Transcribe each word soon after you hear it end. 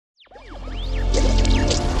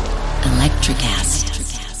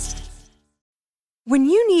Electrocast. When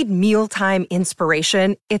you need mealtime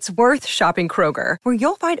inspiration, it's worth shopping Kroger, where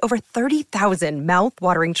you'll find over 30,000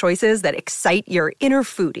 mouth-watering choices that excite your inner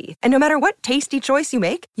foodie. And no matter what tasty choice you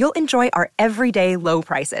make, you'll enjoy our everyday low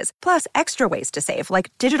prices, plus extra ways to save,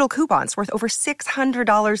 like digital coupons worth over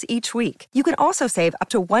 $600 each week. You can also save up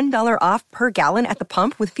to $1 off per gallon at the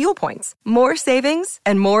pump with fuel points. More savings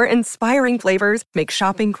and more inspiring flavors make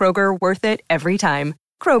shopping Kroger worth it every time.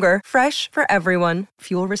 Kroger, fresh for everyone.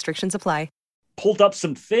 Fuel restrictions apply. Pulled up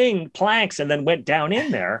some planks and then went down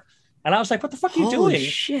in there. And I was like, what the fuck are you Holy doing?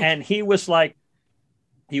 shit. And he was like,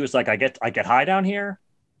 I get high down here.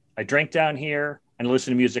 I drink down here and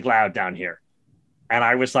listen to music loud down here. And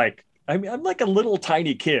I was like, I'm like a little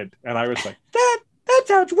tiny kid. And I was like, that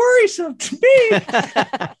sounds worrisome to me.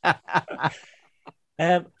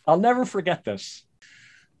 And I'll never forget this.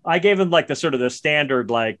 I gave him like the sort of the standard,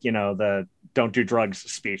 like, the don't do drugs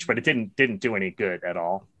speech, but it didn't do any good at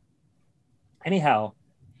all. Anyhow,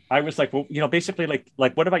 I was like, well, basically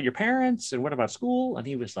like, what about your parents and what about school? And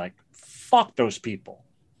he was like, fuck those people.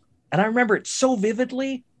 And I remember it so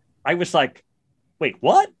vividly. I was like, wait,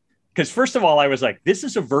 what? Because first of all, I was like, this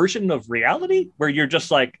is a version of reality where you're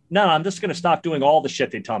just like, no, I'm just going to stop doing all the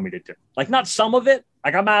shit they tell me to do. Like, not some of it.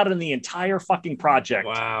 Like, I'm out in the entire fucking project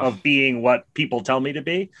of being what people tell me to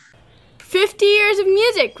be. 50 years of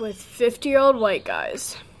music with 50-year-old white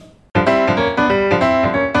guys.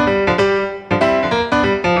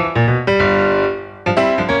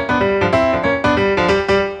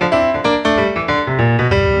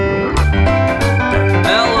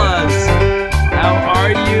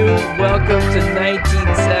 Welcome to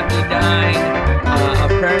 1979.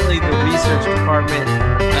 Apparently, the research department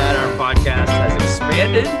at our podcast has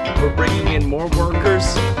expanded. We're bringing in more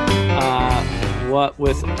workers. What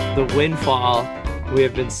with the windfall we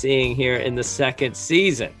have been seeing here in the second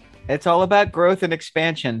season. It's all about growth and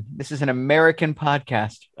expansion. This is an American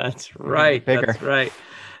podcast. That's right. That's right.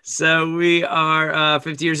 So we are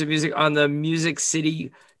 50 Years of Music on the Music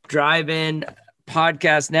City Drive-In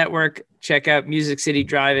Podcast Network. Check out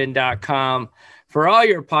musiccitydrivein.com for all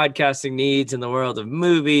your podcasting needs in the world of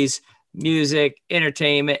movies, music,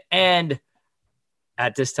 entertainment, and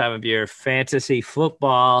at this time of year, fantasy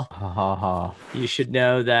football. You should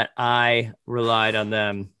know that I relied on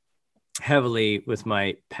them heavily with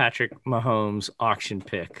my Patrick Mahomes auction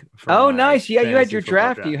pick. Oh, nice. Yeah, you had your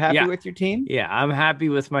draft. Are you happy with your team? Yeah, I'm happy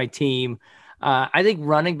with my team. I think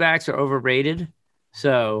running backs are overrated,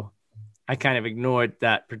 so I kind of ignored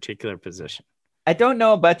that particular position. I don't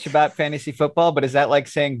know much about fantasy football, but is that like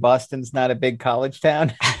saying Boston's not a big college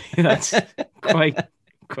town? That's quite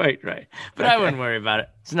right. But I wouldn't worry about it.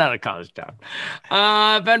 It's not a college town.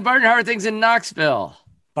 Ben Barton, how are things in Knoxville?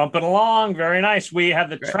 Bumping along. Very nice. We have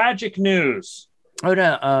the tragic news. Oh,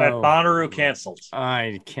 no. That Bonnaroo canceled.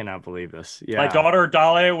 I cannot believe this. Yeah. My daughter,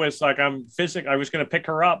 Dahlia, was like, I was going to pick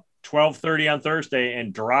her up 12:30 on Thursday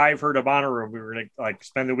and drive her to Bonnaroo. We were going to like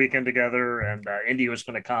spend the weekend together, and Indy was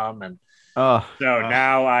going to come. And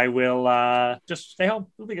now I will just stay home.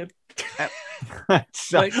 It'll be good.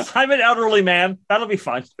 I'm an elderly man. That'll be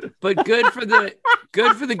fun. But good for the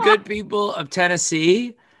good people of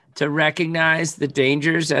Tennessee to recognize the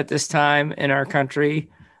dangers at this time in our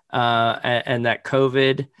country, and that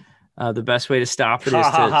COVID. The best way to stop it is to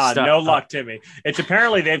stop. No luck, Timmy. It's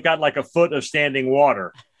apparently they've got like a foot of standing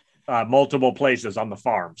water, multiple places on the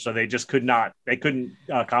farm, so they just couldn't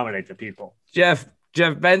accommodate the people. Jeff,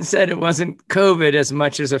 Ben said it wasn't COVID as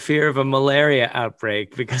much as a fear of a malaria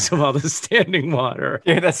outbreak because of all the standing water.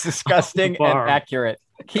 Yeah, that's disgusting and accurate.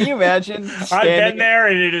 Can you imagine? I've been there,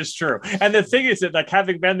 and it is true. And the thing is that, like,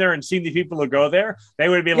 having been there and seen the people who go there, they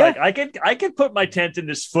would be like, I could put my tent in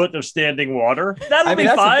this foot of standing water. That'll be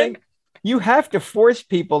fine. You have to force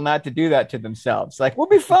people not to do that to themselves. Like, we'll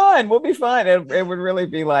be fine. It would really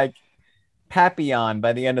be like Papillon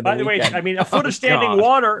by the end of the weekend. By the way, I mean, a foot of standing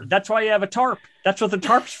water, that's why you have a tarp. That's what the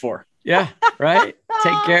tarp's for. Yeah, right?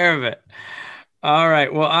 Take care of it. All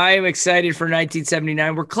right. Well, I am excited for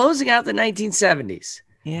 1979. We're closing out the 1970s.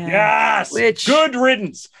 Yeah. Yes. Good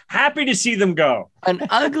riddance. Happy to see them go. An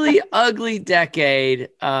ugly, ugly decade.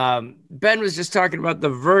 Ben was just talking about The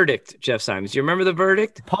Verdict, Jeff Simons. You remember The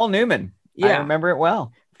Verdict? Paul Newman. Yeah. I remember it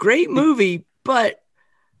well. Great movie, but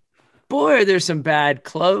boy, there's some bad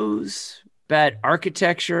clothes, bad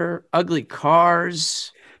architecture, ugly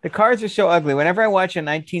cars. The cars are so ugly. Whenever I watch a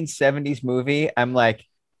 1970s movie, I'm like,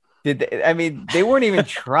 they weren't even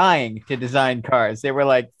trying to design cars. They were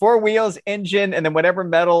like 4 wheels, engine, and then whatever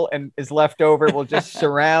metal is left over, we'll just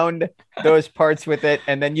surround those parts with it,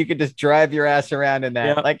 and then you could just drive your ass around in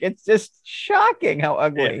that. Yep. Like, it's just shocking how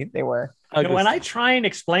ugly they were. When I try and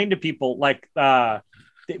explain to people, like,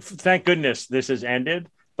 thank goodness this has ended.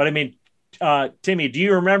 But I mean, Timmy, do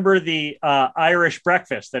you remember the Irish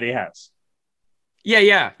breakfast that he has?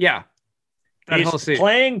 Yeah. He's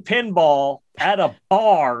playing pinball at a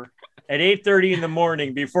bar at 8:30 in the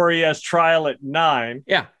morning before he has trial at 9.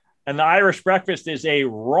 Yeah. And the Irish breakfast is a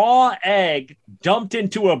raw egg dumped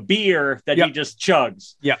into a beer that he just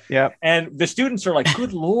chugs. Yeah. And the students are like,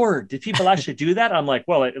 good Lord, did people actually do that? I'm like,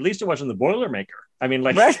 well, at least it wasn't the Boilermaker. I mean,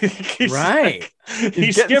 like, right.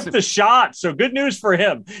 He skipped the shot. So good news for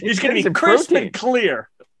him. He's going to be crisp and clear.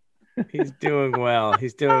 He's doing well.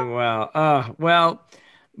 Well,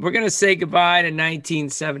 we're going to say goodbye to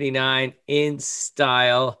 1979 in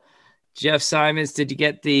style. Jeff Simons, did you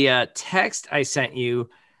get the text I sent you?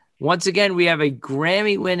 Once again, we have a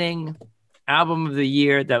Grammy-winning album of the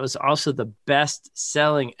year that was also the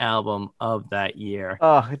best-selling album of that year.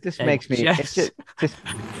 Oh, it just makes me it's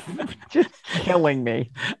just killing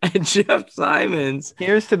me. And Jeff Simons.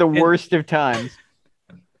 Here's to the worst of times.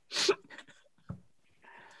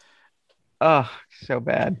 Oh, so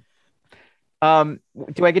bad. Do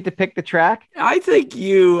I get to pick the track? I think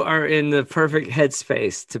you are in the perfect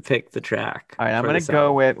headspace to pick the track. All right, I'm going to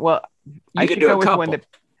go with, I could do a couple.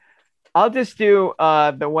 I'll just do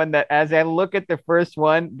the one that, as I look at the first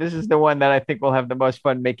one, this is the one that I think we'll have the most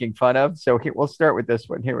fun making fun of. So we'll start with this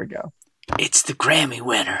one. Here we go. It's the Grammy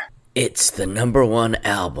winner. It's the #1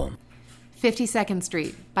 album. 52nd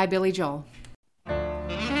Street by Billy Joel.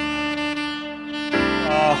 I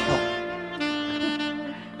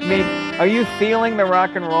mean, are you feeling the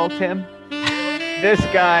rock and roll, Tim? This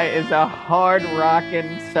guy is a hard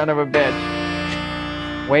rocking son of a bitch.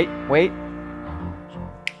 Wait.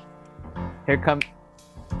 Here comes.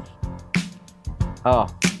 Oh,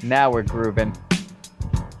 now we're grooving.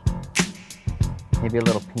 Maybe a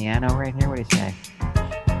little piano right here. What do you say?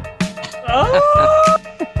 Oh,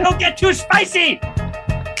 don't get too spicy.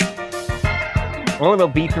 Oh, a little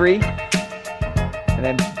B3. And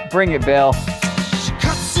then bring it, Bill. She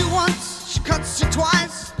cuts you once, she cuts you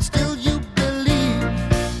twice, still you believe.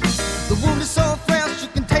 The wound is so fresh, you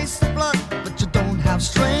can taste the blood, but you don't have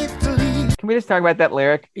strength to leave. Can we just talk about that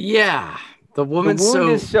lyric? Yeah. The wound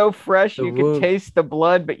is so fresh, you can taste the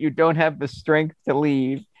blood, but you don't have the strength to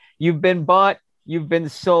leave. You've been bought, you've been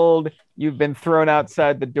sold, you've been thrown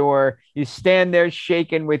outside the door. You stand there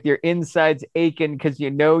shaking with your insides aching because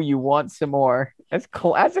you know you want some more. That's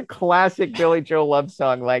a classic Billy Joel love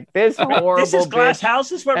song. Like this horrible. This is Glass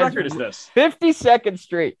Houses. What record is this? 52nd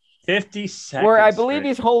Street. 52nd. Where I believe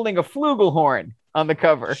he's holding a flugelhorn on the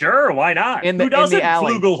cover. Sure, why not? Who doesn't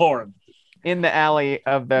flugelhorn? In the alley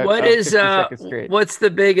of the 52nd Street. What's the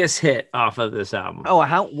biggest hit off of this album? Oh,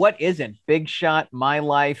 what isn't? Big Shot, My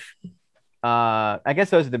Life. I guess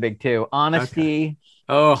those are the big two. Honesty. Okay.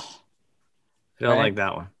 Oh, I don't like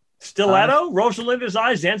that one. Stiletto, Rosalinda's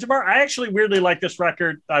Eyes, Zanzibar. I actually weirdly like this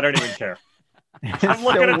record. I don't even care. I'm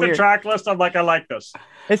looking at the track list. I'm like, I like this.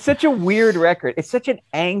 It's such a weird record. It's such an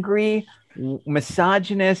angry,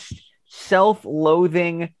 misogynist,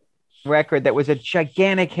 self-loathing record that was a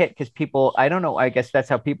gigantic hit because people, I don't know, I guess that's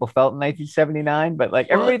how people felt in 1979, but like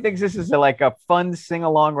everybody thinks this is like a fun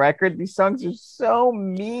sing-along record. These songs are so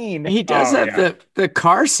mean. He does have the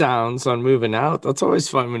car sounds on Moving Out. That's always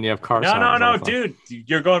fun when you have car sounds. No, dude,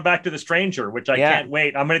 you're going back to The Stranger, which I can't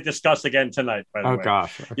wait. I'm going to discuss again tonight, by the way.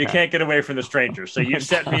 Gosh. Okay. You can't get away from The Stranger, so you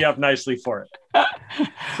set me up nicely for it.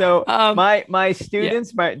 So my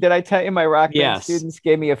students, did I tell you my rock band students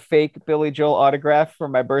gave me a fake Billy Joel autograph for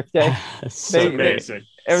my birthday? So basic.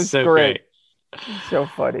 It was so great. So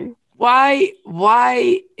funny.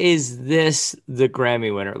 Why is this the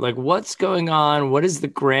Grammy winner? Like, what's going on? What is the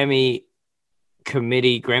Grammy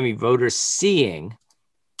committee, Grammy voters seeing?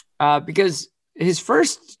 Because his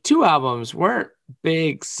first two albums weren't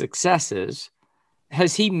big successes.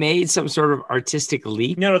 Has he made some sort of artistic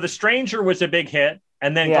leap? No, The Stranger was a big hit.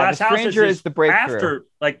 And then Glass Houses is the breakthrough. After,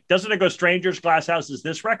 like, doesn't it go Strangers, Glass Houses,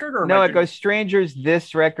 this record? Or no, it goes Strangers,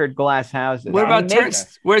 this record, Glass Houses. What about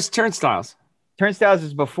where's Turnstiles? Turnstiles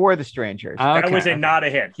is before The Strangers. Okay. That was not a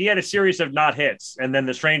hit. He had a series of not hits, and then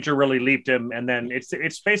The Stranger really leaped him. And then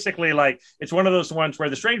it's basically like, it's one of those ones where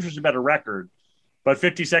The Stranger's a better record, but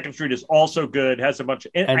 52nd Street is also good, has a bunch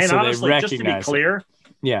of, and so honestly, just to be clear,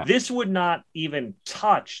 this would not even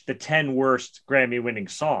touch the 10 worst Grammy-winning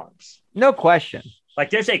songs. No question. Like,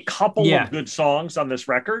 there's a couple of good songs on this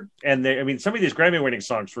record, and some of these Grammy-winning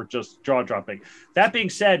songs were just jaw-dropping. That being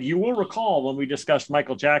said, you will recall when we discussed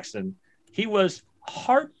Michael Jackson, he was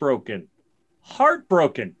heartbroken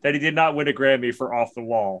heartbroken that he did not win a Grammy for Off the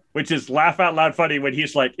Wall, which is laugh out loud funny when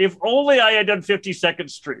he's like, if only I had done 52nd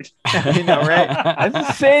Street. You know, right? That's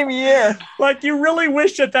the same year. Like, you really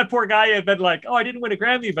wish that poor guy had been like, oh, I didn't win a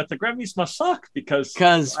Grammy, but the Grammys must suck because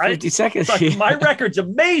 52nd Street. My record's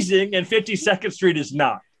amazing and 52nd Street is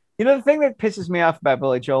not. You know, the thing that pisses me off about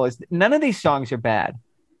Billy Joel is none of these songs are bad.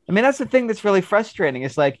 I mean, that's the thing that's really frustrating.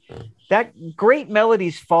 It's like that great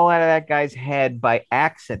melodies fall out of that guy's head by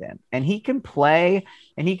accident, and he can play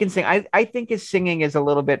and he can sing. I think his singing is a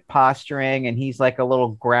little bit posturing, and he's like a little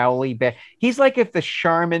growly bear. He's like if the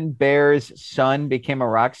Charmin bear's son became a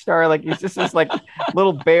rock star. Like he's just this like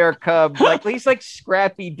little bear cub. Like he's like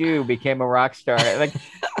Scrappy Doo became a rock star. Like,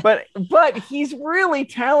 but he's really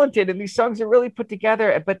talented, and these songs are really put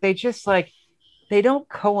together. But they just like. They don't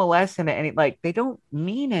coalesce into any, like, they don't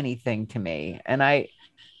mean anything to me. And I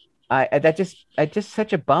just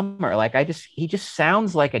such a bummer. Like, he just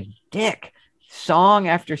sounds like a dick song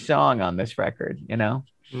after song on this record, you know?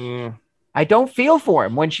 Mm. I don't feel for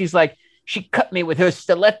him when she's like, she cut me with her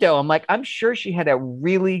stiletto. I'm like, I'm sure she had a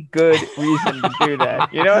really good reason to do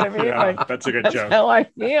that. You know what I mean? Yeah, like, that's a good that's joke. how I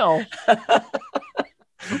feel.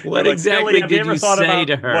 What exactly Billy, did you say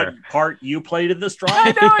to her? What part you played in this drama?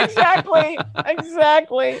 I know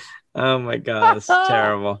exactly. Oh my God, that's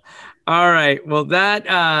terrible. All right, well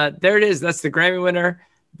there it is. That's the Grammy winner.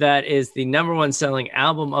 That is the number one selling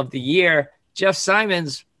album of the year, Jeff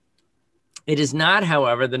Simons. It is not,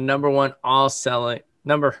 however, the number one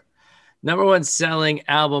selling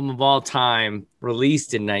album of all time,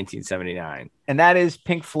 released in 1979. And that is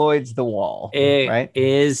Pink Floyd's The Wall. It right?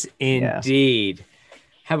 is indeed. Yeah.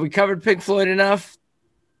 Have we covered Pink Floyd enough?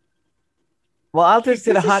 Well, I'll just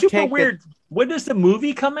did a hot take. Weird. When does the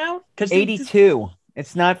movie come out? 82.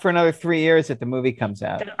 It's not for another 3 years that the movie comes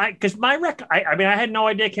out. Because my record, I mean, I had no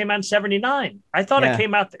idea it came out in 79. I thought it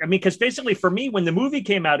came out. I mean, because basically for me, when the movie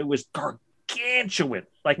came out, it was gargantuan.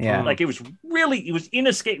 Like it was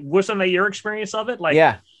inescapable. Wasn't that your experience of it? Like,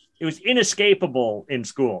 it was inescapable in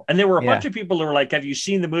school. And there were a bunch of people who were like, have you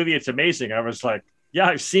seen the movie? It's amazing. I was like, yeah,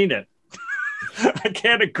 I've seen it. I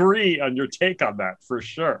can't agree on your take on that for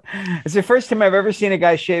sure. It's the first time I've ever seen a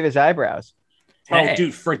guy shave his eyebrows. Oh,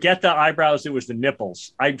 dude, forget the eyebrows. It was the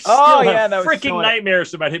nipples. I still have freaking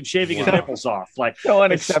nightmares about him shaving his nipples off. Like, so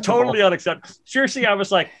it's totally unacceptable. Seriously, I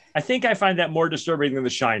was like, I think I find that more disturbing than The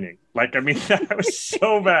Shining. Like, I mean, that was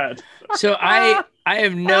so bad. So I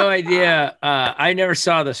have no idea. I never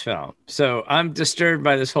saw this film. So I'm disturbed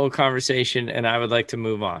by this whole conversation, and I would like to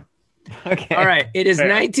move on. Okay. All right. It is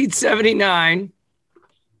 1979,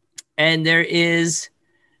 and there is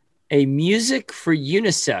a Music for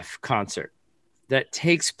UNICEF concert that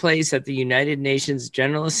takes place at the United Nations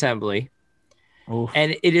General Assembly. Oof.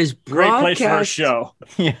 And it is broadcast. Great place for a show.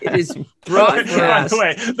 It is broadcast. By the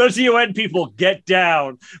way, those UN people get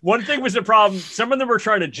down. One thing was the problem. Some of them were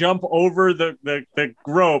trying to jump over the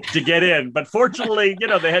rope to get in. But fortunately,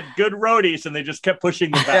 they had good roadies and they just kept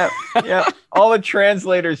pushing them back. Yeah. All the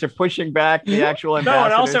translators are pushing back the actual ambassadors. No,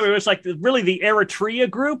 and also it was like really the Eritrea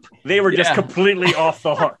group. They were just completely off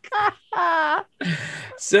the hook.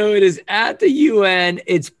 So it is at the UN.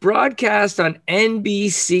 It's broadcast on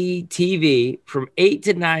NBC TV from 8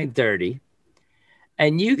 to 9:30.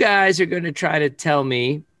 And you guys are going to try to tell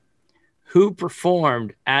me who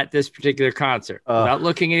performed at this particular concert without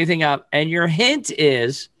looking anything up. And your hint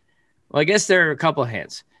is, well, I guess there are a couple of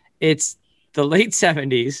hints. It's the late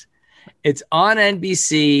 70s. It's on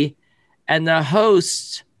NBC. And the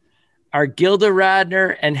hosts are Gilda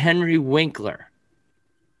Radner and Henry Winkler.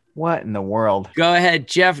 What in the world? Go ahead,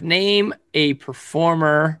 Jeff. Name a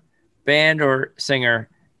performer, band, or singer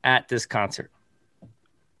at this concert.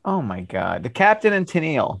 Oh, my God. The Captain and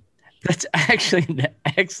Tennille. That's actually an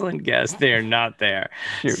excellent guess. They are not there.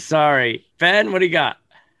 Shoot. Sorry. Ben, what do you got?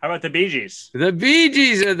 How about the Bee Gees? The Bee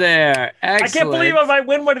Gees are there. Excellent. I can't believe I might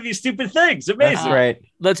win one of these stupid things. Amazing. That's right.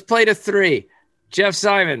 Let's play to 3. Jeff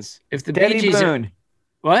Simons. If the Debbie Bee Gees Boone.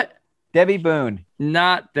 What? Debbie Boone.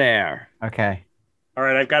 Not there. Okay. All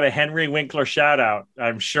right, I've got a Henry Winkler shout out.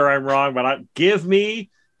 I'm sure I'm wrong, but give me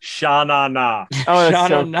Sha Na Na. Oh, that's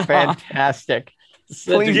so fantastic.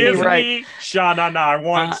 Please give me Sha Na Na. I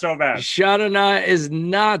want it so bad. Sha Na Na is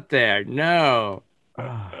not there. No.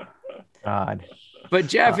 Oh, God. But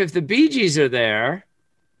Jeff, if the Bee Gees are there.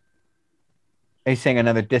 Are you saying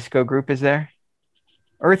another disco group is there?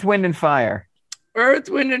 Earth, Wind, and Fire. Earth,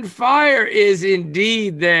 Wind, and Fire is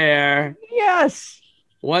indeed there. Yes.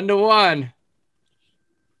 1-1.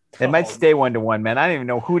 It might stay 1-1, man. I don't even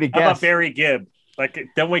know who to guess. How about Barry Gibb? Like,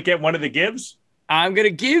 don't we get one of the Gibbs? I'm gonna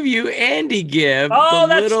give you Andy Gibb, Oh, the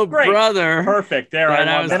that's little great. brother. Perfect. There, that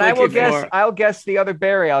I was. Then I will looking guess. for. I'll guess the other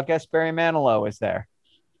Barry. I'll guess Barry Manilow is there.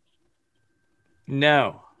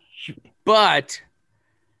 No, but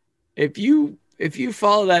if you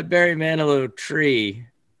follow that Barry Manilow tree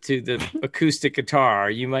to the acoustic guitar,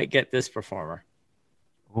 you might get this performer.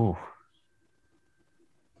 Ooh.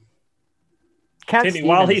 Cat Timmy,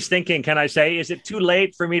 while Stevens. he's thinking, can I say, is it too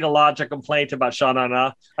late for me to lodge a complaint about Sha Na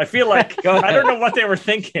Na? I feel like I don't know what they were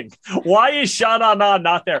thinking. Why is Sha Na Na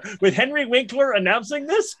not there? With Henry Winkler announcing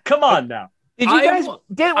this? Come on now. Did you guys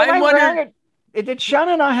did I wondered- wrong? Did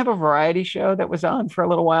Shauna and I have a variety show that was on for a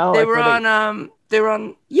little while? They Like, were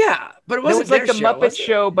on, yeah, but it it wasn't was like their the show, Muppet was it?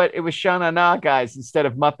 show, but it was Shauna Na guys instead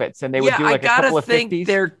of Muppets, and they would do like I a gotta couple of think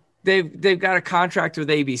 50s. they've got a contract with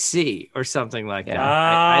ABC or something like that. Yeah.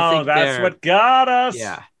 I think that's they're- what got us.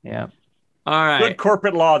 Yeah. Yeah. All right. Good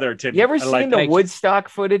corporate law there, Timmy. You ever I seen like the that. Woodstock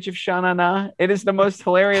footage of Shauna Na? It is the most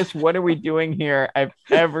hilarious "What are we doing here?" I've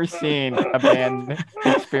ever seen a band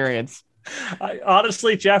experience.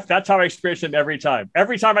 Honestly, Jeff, that's how I experienced them every time.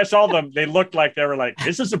 Every time I saw them, they looked like they were like,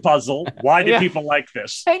 this is a puzzle. Why do Yeah. people like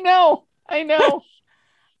this? I know. All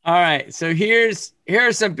right. So here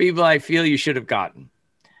are some people I feel you should have gotten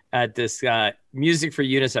at this Music for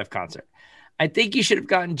UNICEF concert. I think you should have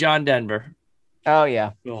gotten John Denver. Oh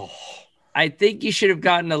yeah. Oh, I think you should have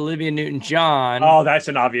gotten Olivia Newton-John. oh, that's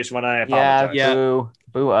an obvious one. I apologize. Yeah.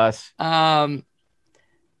 Boo us.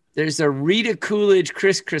 There's a Rita Coolidge,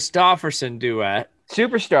 Chris Christopherson duet.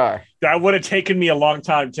 Superstar. That would have taken me a long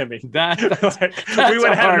time, Timmy. That's We would have a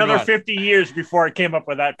had hard another one. 50 years before I came up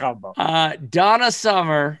with that combo. Donna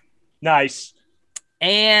Summer Nice.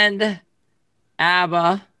 and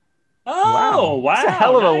ABBA Oh, wow. That's a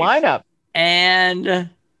hell of a nice. lineup. and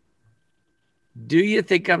Do You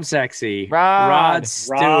Think I'm Sexy? Rod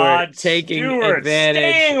Stewart taking Stewart,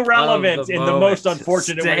 advantage, staying relevant of the in the most moment.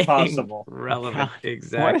 unfortunate way Staying possible. Relevant, What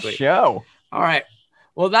exactly. a show. All right.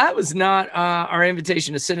 Well, that was not our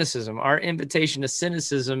invitation to cynicism. Our invitation to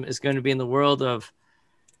cynicism is going to be in the world of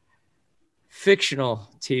fictional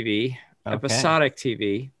TV, Okay. episodic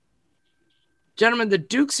TV. Gentlemen, The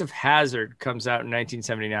Dukes of Hazzard comes out in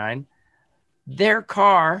 1979. Their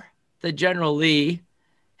car, the General Lee,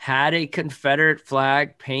 had a Confederate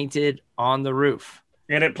flag painted on the roof.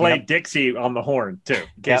 And it played Dixie on the horn, too,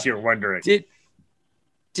 in case you were wondering.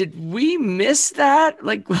 Did we miss that?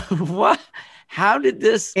 Like, what? How did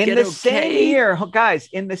this In get the okay? same year, guys,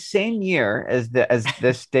 in the same year as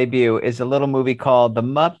this debut is a little movie called The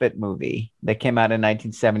Muppet Movie that came out in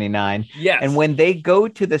 1979. Yes. And when they go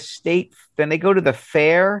to the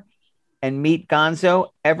fair and meet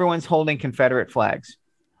Gonzo, everyone's holding Confederate flags.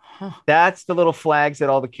 That's the little flags that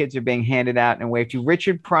all the kids are being handed out and waved to.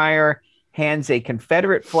 Richard Pryor hands a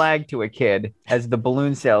Confederate flag to a kid as the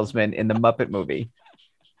balloon salesman in the Muppet Movie.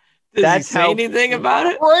 Does That's he say how anything about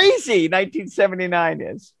it? Crazy 1979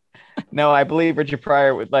 is. No, I believe Richard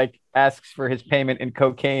Pryor asks for his payment in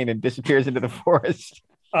cocaine and disappears into the forest.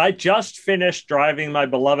 I just finished driving my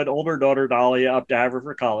beloved older daughter, Dahlia, up to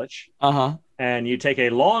Haverford College. Uh-huh. And you take a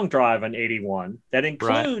long drive on 81 that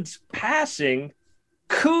includes passing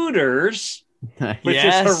Cooters, which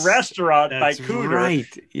is a restaurant by Cooter.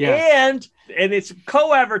 Right. Yeah. And it's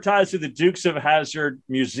co-advertised to the Dukes of Hazzard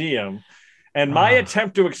Museum. And my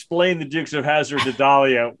attempt to explain the Dukes of Hazzard to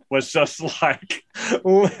Dahlia was just like,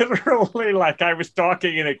 literally like I was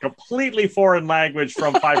talking in a completely foreign language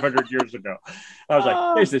from 500 years ago. I was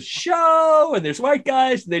like, there's this show and there's white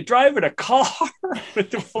guys and they drive in a car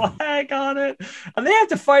with the flag on it. And they have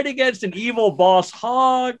to fight against an evil boss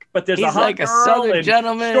hog, but there's a He's hot like a girl Southern in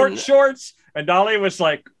gentleman. short shorts. And Dahlia was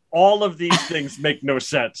like, all of these things make no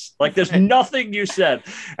sense. Like there's nothing you said.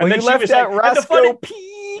 And Well, you left out like, and the Roscoe funny-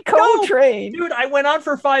 P. Coltrane. Dude, I went on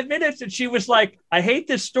for 5 minutes and she was like, I hate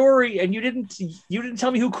this story. And you didn't tell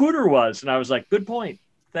me who Cooter was. And I was like, good point.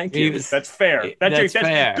 Thank you. That's fair. That's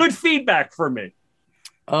fair. Good feedback for me.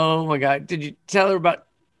 Oh my God. Did you tell her about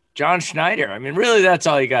John Schneider? I mean, really, that's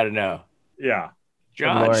all you got to know. Yeah.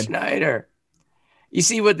 John Lord. Schneider. You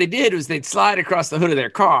see, what they did was they'd slide across the hood of their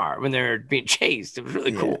car when they were being chased. It was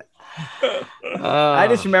really cool. I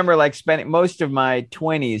just remember spending most of my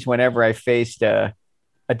 20s whenever I faced a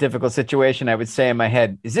difficult situation, I would say in my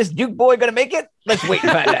head, is this Duke boy going to make it? Let's wait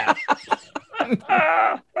and find out.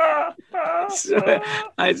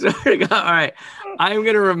 I swear to God. All right. I'm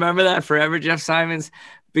going to remember that forever, Jeff Simons,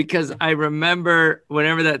 because I remember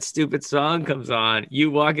whenever that stupid song comes on,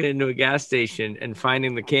 you walking into a gas station and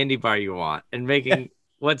finding the candy bar you want and making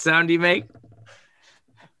what sound do you make?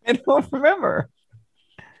 I don't remember.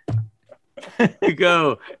 You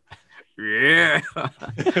go, yeah.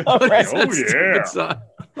 All right. What is that stupid song?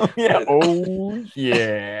 Yeah. Oh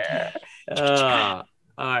yeah. All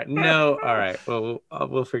right. No. All right. Well,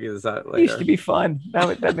 we'll figure this out It used later. to be fun.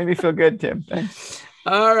 That made me feel good, Tim. Thanks.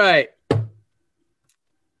 All right.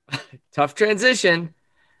 Tough transition.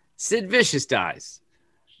 Sid Vicious dies.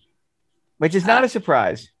 Which is not a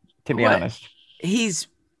surprise, to be honest. He's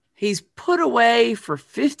put away for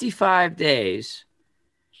 55 days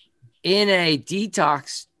in a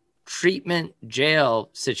detox treatment jail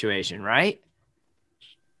situation, right?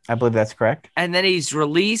 I believe that's correct. And then he's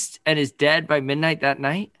released and is dead by midnight that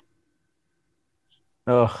night.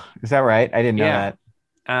 Oh, is that right? I didn't know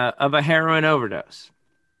that. Of a heroin overdose.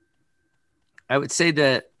 I would say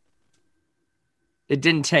that it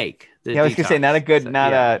didn't take. I was gonna say not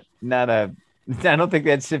a. I don't think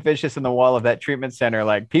they had Sid Vicious on the wall of that treatment center.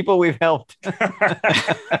 Like, people we've helped. I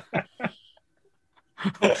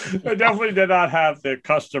definitely did not have the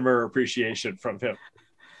customer appreciation from him.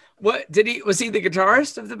 What was he the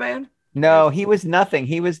guitarist of the band? No, he was nothing.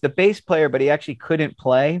 He was the bass player, but he actually couldn't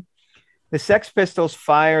play. The Sex Pistols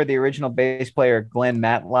fired the original bass player Glenn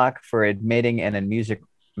Matlock for admitting in a music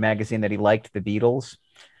magazine that he liked the Beatles.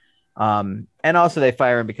 And also they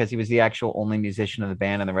fire him because he was the actual only musician of the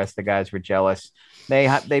band and the rest of the guys were jealous.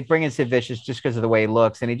 They bring in Sid Vicious just because of the way he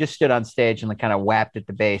looks, and he just stood on stage and kind of whapped at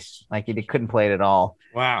the bass like he couldn't play it at all.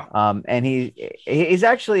 Wow. And he's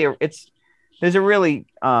actually he's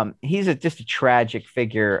just a tragic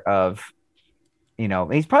figure of,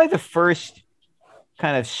 he's probably the first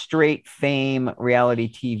kind of straight fame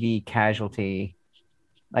reality TV casualty.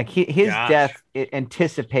 Like his death, it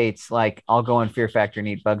anticipates like, I'll go on Fear Factor and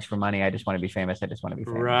eat bugs for money. I just want to be famous. I just want to be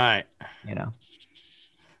famous. Right. Well,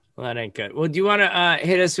 that ain't good. Well, do you want to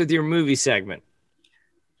hit us with your movie segment?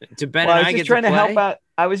 To Ben well, and I was just trying to help out.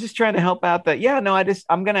 I was just trying to help out that. Yeah, no,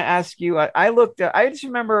 I'm going to ask you. I just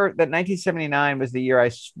remember that 1979 was the year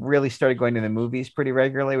I really started going to the movies pretty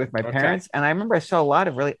regularly with my parents. And I remember I saw a lot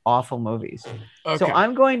of really awful movies. Okay. So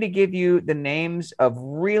I'm going to give you the names of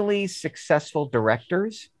really successful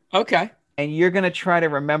directors. Okay. And you're going to try to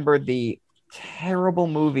remember the terrible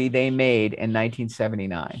movie they made in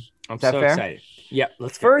 1979. I'm so fair? Excited. Yeah.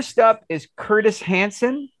 First up is Curtis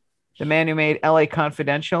Hanson, the man who made LA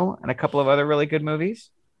Confidential and a couple of other really good movies.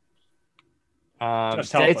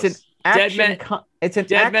 It's an action.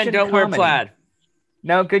 Dead Men Don't Wear Plaid.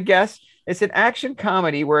 No, good guess. It's an action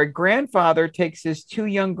comedy where a grandfather takes his two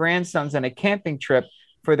young grandsons on a camping trip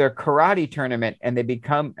for their karate tournament, and they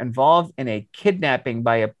become involved in a kidnapping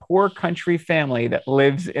by a poor country family that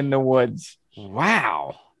lives in the woods.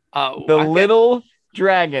 Wow. Little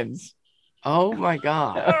Dragons. Oh my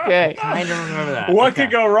God. Okay. I don't remember that. What could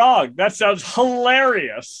go wrong? That sounds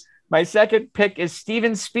hilarious. My second pick is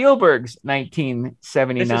Steven Spielberg's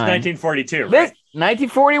 1979. This is 1942. Right?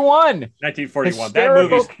 1941. 1941. That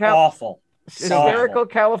movie's awful. Hysterical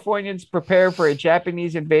Californians prepare for a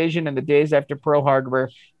Japanese invasion in the days after Pearl Harbor.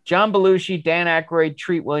 John Belushi, Dan Aykroyd,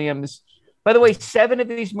 Treat Williams. By the way, 7 of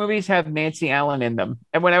these movies have Nancy Allen in them.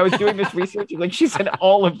 And when I was doing this research, like, she's in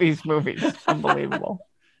all of these movies. It's unbelievable.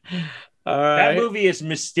 That movie is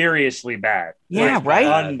mysteriously bad. Yeah, right?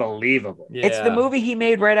 Unbelievable. Yeah. It's the movie he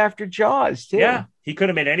made right after Jaws, too. Yeah, he could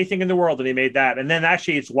have made anything in the world, and he made that. And then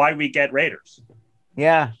actually, it's why we get Raiders.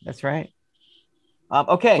 Yeah, that's right.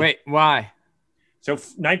 Okay. Wait, why? So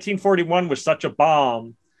 1941 was such a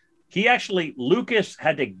bomb. Lucas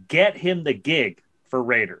had to get him the gig for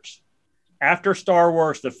Raiders. After Star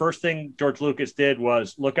Wars, the first thing George Lucas did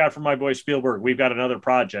was look out for my boy Spielberg. We've got another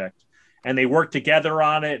project. And they worked together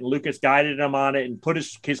on it, and Lucas guided him on it and put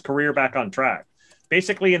his career back on track.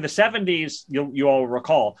 Basically, in the 70s, you all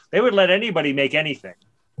recall, they would let anybody make anything.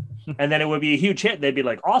 And then it would be a huge hit. They'd be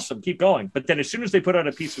like, awesome, keep going. But then as soon as they put out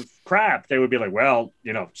a piece of crap, they would be like, well,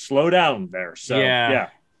 slow down there. So, yeah.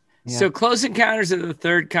 So Close Encounters of the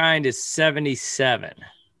Third Kind is 77,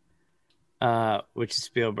 which is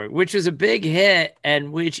Spielberg, which was a big hit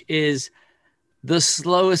and which is the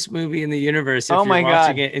slowest movie in the universe. If you're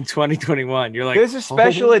watching it in 2021, you're like, there's a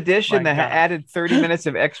special edition that added 30 minutes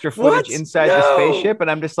of extra footage inside the spaceship. And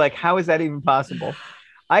I'm just like, how is that even possible?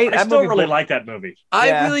 I still really like that movie.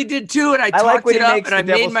 I really did too. And I talked it up and I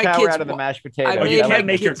made my kids out of the mashed potato. You can't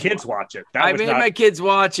make your kids watch it. I made my kids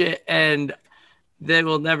watch it and they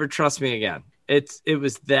will never trust me again. It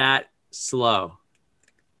was that slow.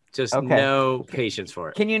 Just no patience for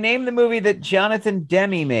it. Can you name the movie that Jonathan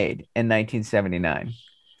Demme made in 1979?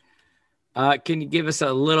 Can you give us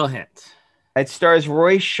a little hint? It stars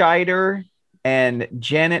Roy Scheider and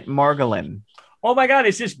Janet Margolin. Oh my God,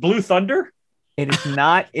 is this Blue Thunder? It is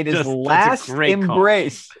not. It is Last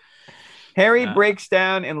Embrace. Harry breaks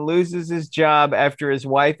down and loses his job after his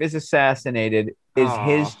wife is assassinated. Is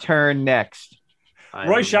his turn next?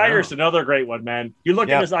 Roy Scheider's another great one, man. You look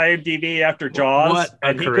at his IMDb after Jaws,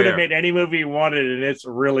 and he could have made any movie he wanted, and it's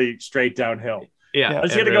really straight downhill. Yeah, I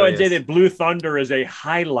was going to go and say that Blue Thunder is a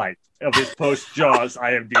highlight of his post-Jaws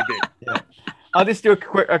IMDb. Yeah. I'll just do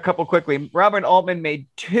a couple quickly. Robert Altman made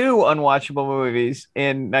 2 unwatchable movies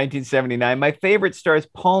in 1979. My favorite stars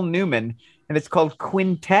Paul Newman, and it's called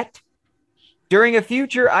Quintet. During a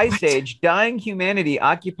future ice age, dying humanity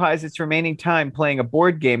occupies its remaining time playing a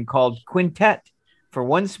board game called Quintet. For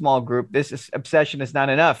one small group, this obsession is not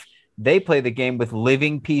enough. They play the game with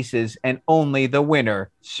living pieces, and only the winner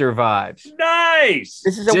survives. Nice!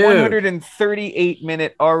 This is a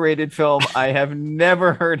 138-minute R-rated film I have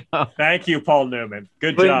never heard of. Thank you, Paul Newman.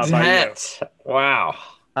 Good job by you. Wow.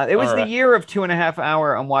 It was the year of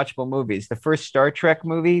 2.5-hour unwatchable movies. The first Star Trek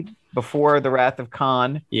movie before The Wrath of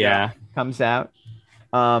Khan comes out.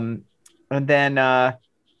 And then that's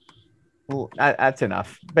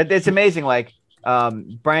enough. But it's amazing, like,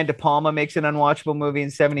 Brian De Palma makes an unwatchable movie in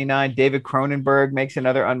 79. David Cronenberg makes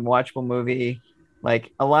another unwatchable movie.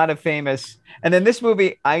 Like a lot of famous. And then this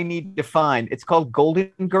movie I need to find. It's called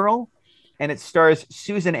Golden Girl, and it stars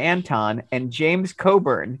Susan Anton and James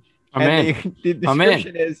Coburn. The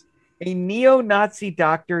description is a neo-Nazi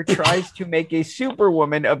doctor tries to make a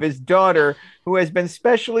superwoman of his daughter who has been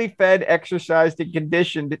specially fed, exercised, and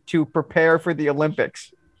conditioned to prepare for the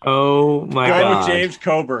Olympics. Oh my God. With James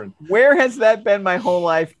Coburn. Where has that been my whole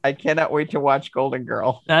life? I cannot wait to watch Golden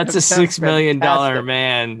Girl. That's a $6 million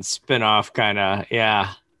man spinoff, kind of.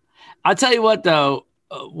 Yeah. I'll tell you what, though,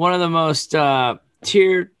 one of the most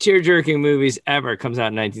tear-jerking movies ever comes out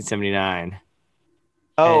in 1979.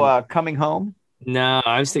 Oh, Coming Home? No,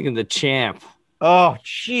 I was thinking The Champ. Oh,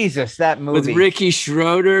 Jesus, that movie. With Ricky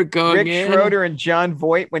Schroeder going in. Rick Schroeder and John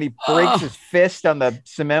Voight when he breaks his fist on the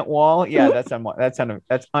cement wall. Yeah, that's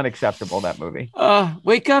unacceptable, that movie.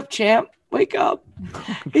 Wake up, champ. Wake up.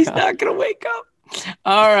 He's not going to wake up.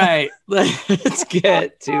 All right, let's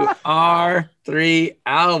get to our 3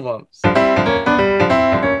 albums.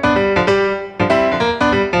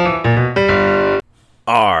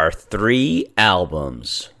 Our 3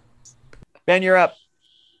 albums. Ben, you're up.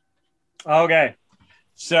 Okay.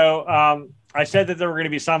 So I said that there were going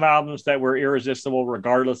to be some albums that were irresistible,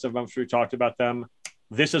 regardless of how much we talked about them.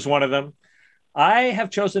 This is one of them. I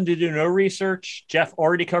have chosen to do no research. Jeff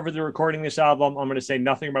already covered the recording of this album. I'm going to say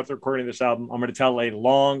nothing about the recording of this album. I'm going to tell a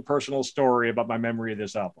long personal story about my memory of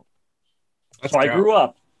this album. I grew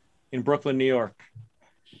up in Brooklyn, New York.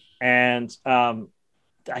 And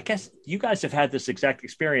I guess you guys have had this exact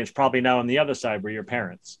experience probably now on the other side where your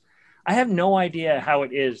parents. I have no idea how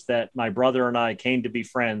it is that my brother and I came to be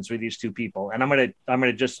friends with these 2 people. And I'm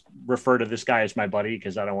gonna just refer to this guy as my buddy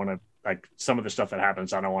because I don't want to, like, some of the stuff that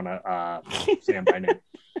happens, I don't want to say him by name.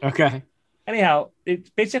 Okay. Anyhow, it's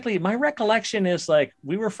basically my recollection is like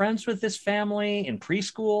we were friends with this family in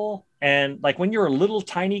preschool. And like when you're a little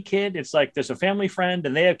tiny kid, it's like there's a family friend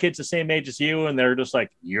and they have kids the same age as you. And they're just like,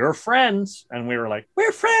 you're friends. And we were like,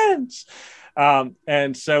 we're friends.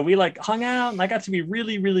 And so we like hung out and I got to be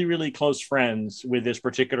really, really, really close friends with this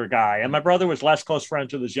particular guy. And my brother was less close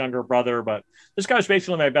friends with his younger brother, but this guy was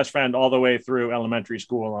basically my best friend all the way through elementary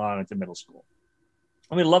school and on into middle school.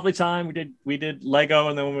 I mean, lovely time. We did Lego.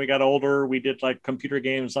 And then when we got older, we did like computer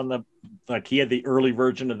games on he had the early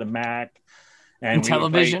version of the Mac and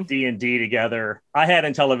television D&D together. I had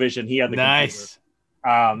Intellivision. He had the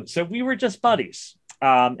computer. So we were just buddies.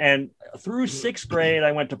 And through 6th grade,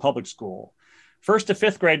 I went to public school. 1st to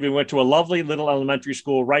 5th grade, we went to a lovely little elementary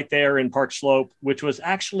school right there in Park Slope, which was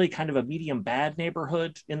actually kind of a medium bad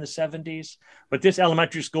neighborhood in the 70s. But this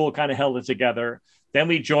elementary school kind of held it together. Then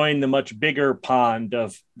we joined the much bigger pond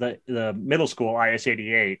of the middle school, IS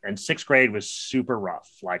 88. And 6th grade was super rough.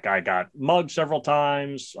 Like I got mugged several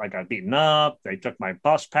times. I got beaten up. They took my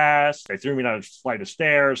bus pass. They threw me down a flight of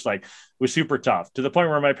stairs. Like it was super tough to the point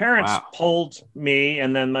where my parents pulled me.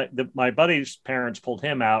 And then my buddy's parents pulled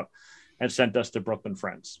him out and sent us to Brooklyn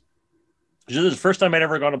Friends. So this is the first time I'd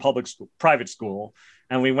ever gone to private school.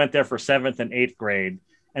 And we went there for 7th and 8th grade.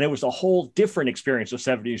 And it was a whole different experience of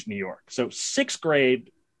 70s New York. So 6th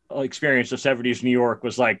grade experience of 70s New York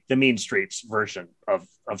was like the Mean Streets version of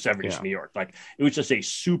 70s New York. Like it was just a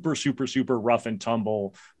super, super, super rough and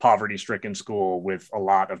tumble, poverty-stricken school with a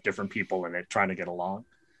lot of different people in it trying to get along.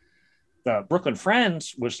 The Brooklyn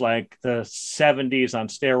Friends was like the 70s on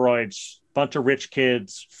steroids, bunch of rich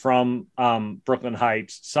kids from Brooklyn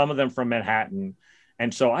Heights, some of them from Manhattan.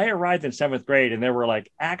 And so I arrived in 7th grade and there were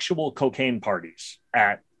like actual cocaine parties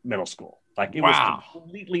at middle school. Like it was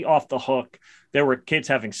completely off the hook. There were kids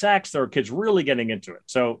having sex. There were kids really getting into it.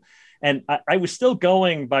 So, and I was still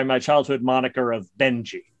going by my childhood moniker of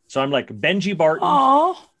Benji. So I'm like Benji Barton.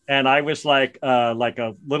 Oh. And I was like a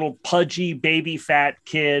little pudgy baby fat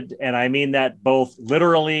kid. And I mean that both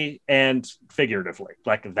literally and figuratively.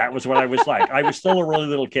 Like that was what I was like. I was still a really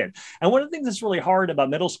little kid. And one of the things that's really hard about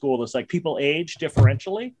middle school is like people age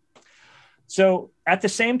differentially. So at the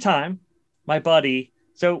same time, my buddy,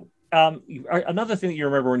 another thing that you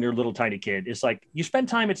remember when you're a little tiny kid is like you spend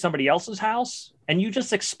time at somebody else's house and you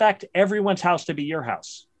just expect everyone's house to be your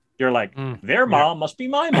house. You're like, their mom must be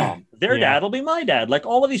my mom. Their dad will be my dad. Like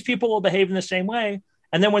all of these people will behave in the same way.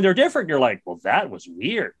 And then when they're different, you're like, well, that was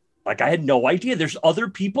weird. Like I had no idea there's other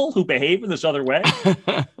people who behave in this other way.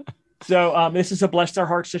 So this is a bless their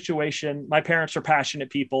heart situation. My parents are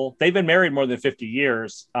passionate people. They've been married more than 50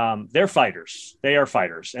 years. They're fighters. They are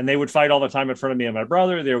fighters. And they would fight all the time in front of me and my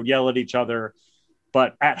brother. They would yell at each other.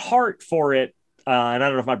 But at heart for it, and I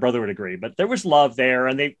don't know if my brother would agree, but there was love there.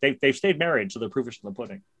 And they've stayed married. So the proof is in the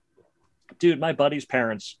pudding. Dude, my buddy's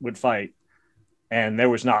parents would fight and there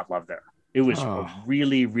was not love there. It was a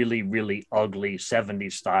really, really, really ugly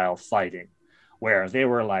 70s style fighting where they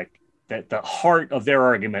were like, that the heart of their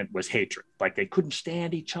argument was hatred. Like they couldn't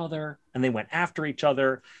stand each other and they went after each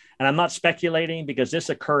other. And I'm not speculating because this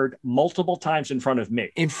occurred multiple times in front of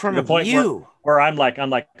me. In front of you. Where I'm like a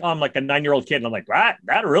 9-year-old kid. And I'm like,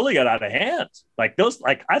 that really got out of hand. Like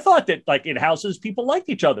I thought that like in houses, people liked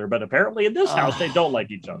each other, but apparently in this house, they don't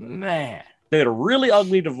like each other. Man. They had a really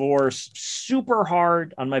ugly divorce, super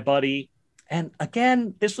hard on my buddy. And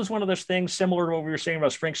again, this was one of those things similar to what we were saying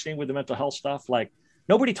about Springsteen with the mental health stuff. Like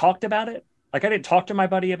nobody talked about it. Like I didn't talk to my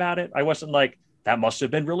buddy about it. I wasn't like, that must have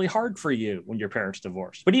been really hard for you when your parents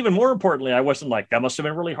divorced. But even more importantly, I wasn't like, that must have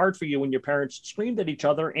been really hard for you when your parents screamed at each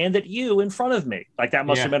other and at you in front of me. Like that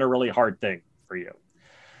must have been a really hard thing for you.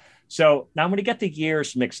 So now I'm going to get the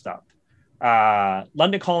years mixed up.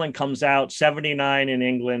 London Calling comes out 79 in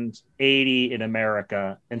England, 80 in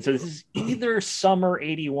America. And so this is either summer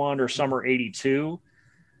 81 or summer 82.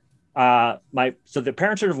 So the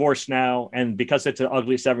parents are divorced now, and because it's an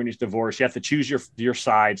ugly 70s divorce, you have to choose your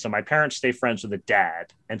side. So my parents stay friends with the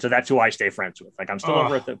dad, and so that's who I stay friends with. Like I'm still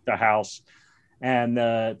over at the house, and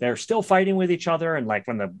they're still fighting with each other. And like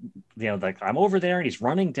when I'm over there, and he's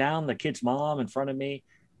running down the kid's mom in front of me,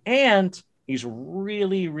 and he's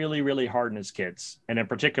really, really, really hard on his kids, and in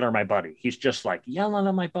particular my buddy. He's just like yelling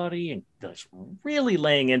at my buddy and just really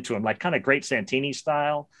laying into him, like kind of Great Santini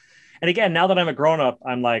style. And again, now that I'm a grown-up,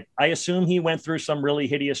 I'm like, I assume he went through some really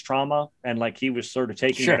hideous trauma and like he was sort of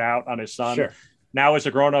taking it out on his son. Sure. Now as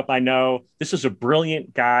a grown-up, I know this is a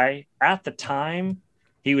brilliant guy. At the time,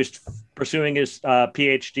 he was pursuing his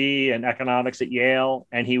PhD in economics at Yale,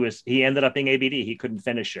 and he ended up being ABD. He couldn't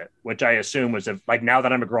finish it, which I assume was like, now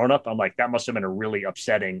that I'm a grown-up, I'm like, that must have been a really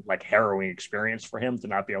upsetting, like harrowing experience for him to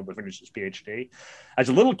not be able to finish his PhD. As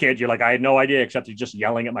a little kid, you're like, I had no idea except he's just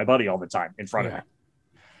yelling at my buddy all the time in front of me.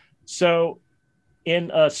 So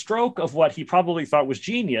in a stroke of what he probably thought was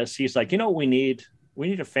genius, he's like, you know what we need? We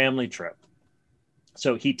need a family trip.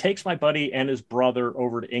 So he takes my buddy and his brother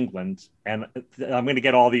over to England, and I'm going to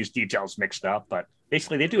get all these details mixed up, but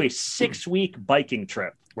basically they do a 6-week biking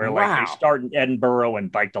trip where like they start in Edinburgh and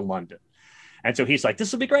bike to London. And so he's like,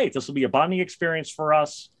 this will be great. This will be a bonding experience for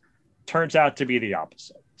us. Turns out to be the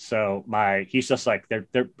opposite. So he's just like, they're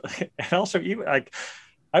and also even like,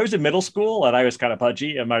 I was in middle school and I was kind of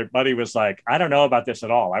pudgy, and my buddy was like, I don't know about this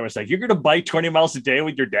at all. I was like, you're going to bike 20 miles a day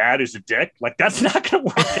with your dad who's a dick? Like, that's not going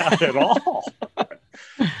to work out at all.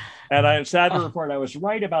 And I'm sad to report I was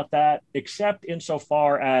right about that, except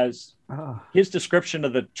insofar as his description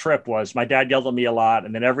of the trip was my dad yelled at me a lot.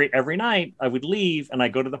 And then every night I would leave and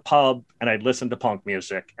I'd go to the pub and I'd listen to punk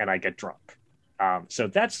music and I'd get drunk. So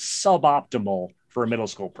that's suboptimal for a middle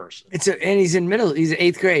school person. He's in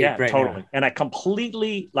 8th grade. Yeah, right totally. Now. And I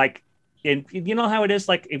completely you know how it is?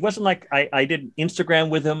 Like, it wasn't like I didn't Instagram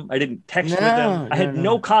with him. I didn't text with him. I had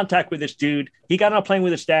no contact with this dude. He got on a plane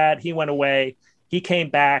with his dad. He went away. He came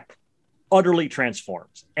back utterly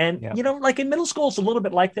transformed. And, you know, like in middle school, it's a little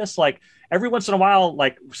bit like this. Like every once in a while,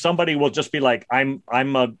 like somebody will just be like, I'm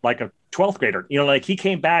like a 12th grader, you know, like he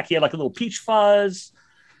came back, he had like a little peach fuzz.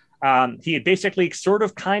 He had basically sort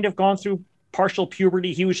of kind of gone through partial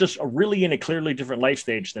puberty. He was just really in a clearly different life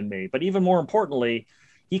stage than me. But even more importantly,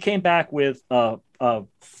 he came back with a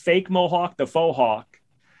fake mohawk, the faux hawk.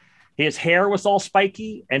 His hair was all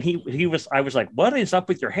spiky, and I was like, what is up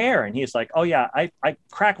with your hair? And he's like, oh yeah, I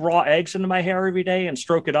crack raw eggs into my hair every day and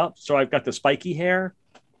stroke it up. So I've got the spiky hair.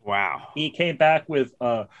 Wow. He came back with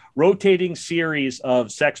a rotating series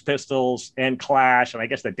of Sex Pistols and Clash, and I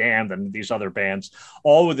guess The Damned and these other bands,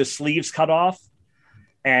 all with the sleeves cut off.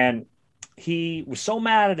 And he was so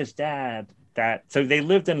mad at his dad so they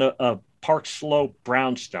lived in a Park Slope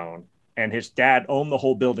brownstone, and his dad owned the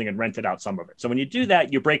whole building and rented out some of it. So when you do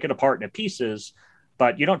that, you break it apart into pieces,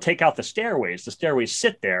 but you don't take out the stairways. The stairways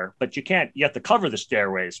sit there, but you have to cover the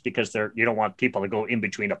stairways because you don't want people to go in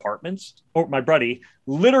between apartments. Or my buddy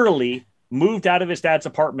literally moved out of his dad's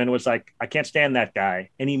apartment and was like, I can't stand that guy.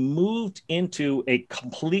 And he moved into a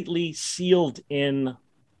completely sealed in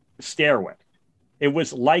stairway. It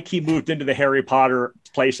was like he moved into the Harry Potter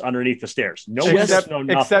place underneath the stairs. No windows, no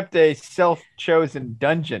nothing. Except a self-chosen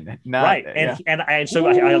dungeon. Right. And so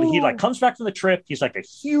he like comes back from the trip. He's like a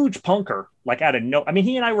huge punker, like out of no. I mean,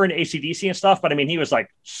 he and I were into AC/DC and stuff, but I mean, he was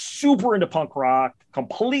like super into punk rock,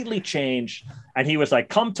 completely changed. And he was like,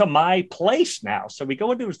 come to my place now. So we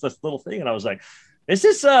go into this little thing, and I was like, this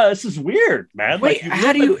is weird, man. Wait, like,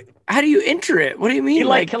 how do you enter it? What do you mean? He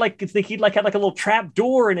had like a little trap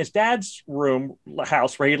door in his dad's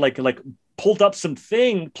house where he like pulled up some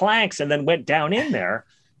planks and then went down in there.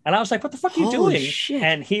 And I was like, what the fuck are you doing? Shit.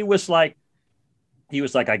 And he was like,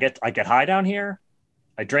 I get high down here,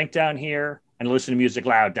 I drink down here, and listen to music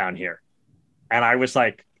loud down here. And I was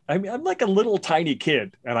like, I'm like a little tiny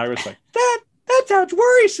kid, and I was like, that sounds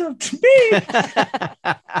worrisome to me.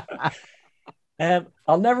 And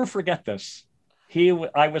I'll never forget this.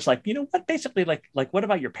 I was like, you know what? Basically, like, what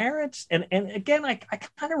about your parents? And again, I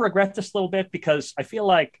kind of regret this a little bit because I feel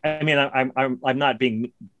like, I mean, I'm not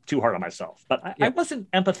being too hard on myself, but I wasn't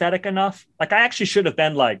empathetic enough. Like, I actually should have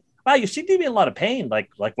been like, wow, you seem to be in a lot of pain. Like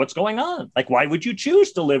what's going on? Like, why would you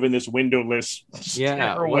choose to live in this windowless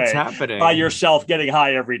stairway what's happening by yourself, getting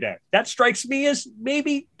high every day? That strikes me as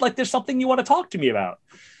maybe like there's something you want to talk to me about.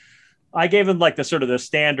 I gave him like the sort of the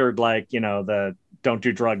standard, like, you know, the don't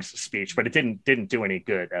do drugs speech, but it didn't do any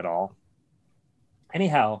good at all.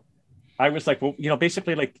 Anyhow, I was like, well, you know,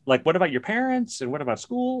 basically like, what about your parents and what about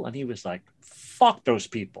school? And he was like, fuck those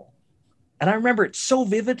people. And I remember it so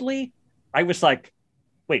vividly. I was like,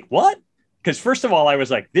 wait, what? Because first of all, I was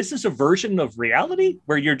like, this is a version of reality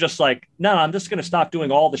where you're just like, no, I'm just going to stop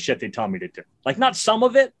doing all the shit they tell me to do. Like, not some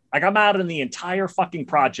of it. Like, I'm out in the entire fucking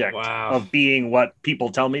project of being what people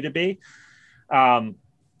tell me to be. And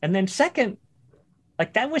then second,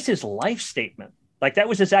 like, that was his life statement. Like, that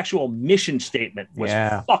was his actual mission statement was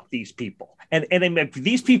fuck these people. And they meant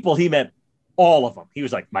these people, he meant all of them. He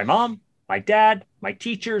was like, my mom, my dad, my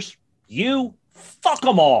teachers, you, fuck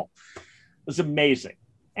them all. It was amazing.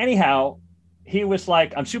 Anyhow, he was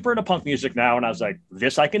like, I'm super into punk music now. And I was like,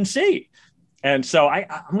 this I can see. And so I'm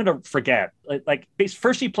going to forget. Like,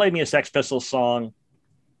 first he played me a Sex Pistols song,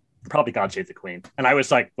 probably God Save the Queen. And I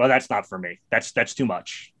was like, well, that's not for me. That's too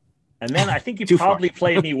much. And then I think he probably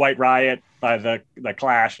played me White Riot by the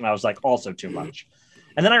Clash. And I was like, also too much.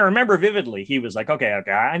 And then I remember vividly, he was like, okay,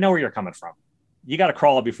 I know where you're coming from. You got to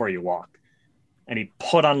crawl before you walk. And he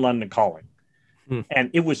put on London Calling.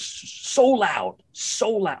 And it was so loud,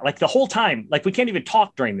 like the whole time, like we can't even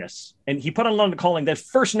talk during this. And he put on London Calling. The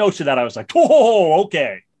first notes of that, I was like, oh,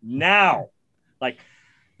 okay, now, like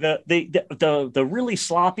the really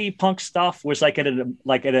sloppy punk stuff was like at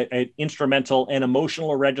an instrumental and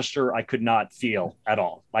emotional register I could not feel at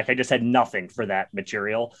all. Like, I just had nothing for that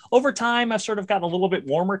material. Over time, I've sort of gotten a little bit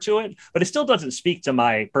warmer to it, but it still doesn't speak to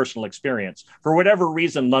my personal experience. For whatever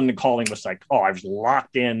reason, London Calling was like, oh, I was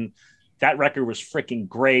locked in. That record was freaking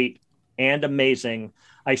great and amazing.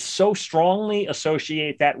 I so strongly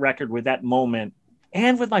associate that record with that moment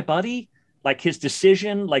and with my buddy, like his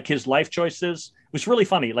decision, like his life choices. It was really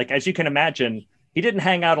funny. Like, as you can imagine, he didn't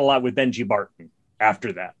hang out a lot with Benji Barton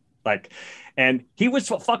after that. Like, and he was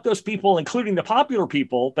fuck those people, including the popular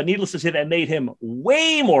people, but needless to say, that made him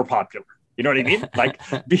way more popular. You know what I mean? Like,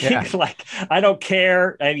 being like, I don't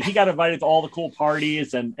care. And he got invited to all the cool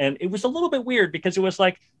parties. And it was a little bit weird because it was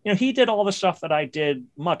like, you know, he did all the stuff that I did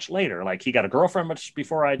much later. Like, he got a girlfriend much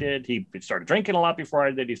before I did. He started drinking a lot before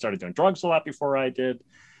I did. He started doing drugs a lot before I did.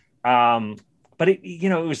 But it, you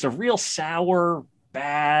know, it was a real sour,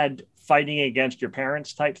 bad fighting against your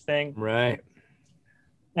parents type thing. Right.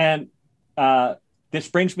 And this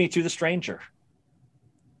brings me to The Stranger.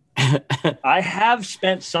 I have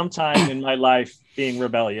spent some time in my life being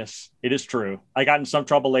rebellious. It is true. I got in some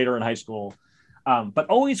trouble later in high school, but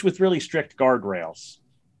always with really strict guardrails.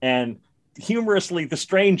 And humorously, The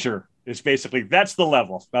Stranger is basically, that's the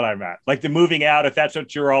level that I'm at. Like, the moving out, if that's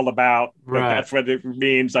what you're all about, right. That's what it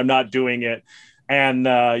means. I'm not doing it. And,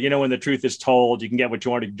 you know, when the truth is told, you can get what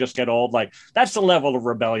you want to just get old. Like, that's the level of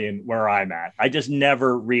rebellion where I'm at. I just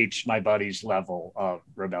never reached my buddy's level of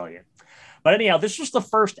rebellion. But anyhow, this was the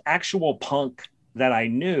first actual punk that I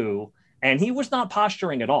knew, and he was not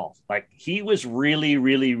posturing at all. Like, he was really,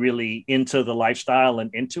 really, really into the lifestyle and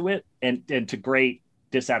into it, and to great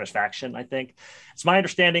dissatisfaction. I think it's my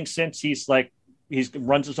understanding, since he's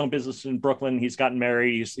runs his own business in Brooklyn, he's gotten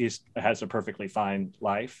married, he's has a perfectly fine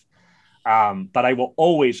life. But I will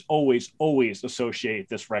always associate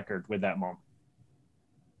this record with that moment.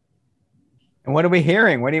 And what are we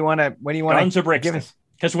hearing? What do you want to Guns of Brixton.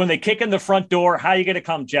 Because when they kick in the front door, how you going to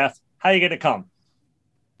come, Jeff? How you going to come?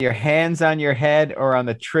 Your hands on your head or on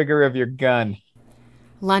the trigger of your gun?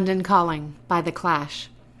 London Calling by The Clash.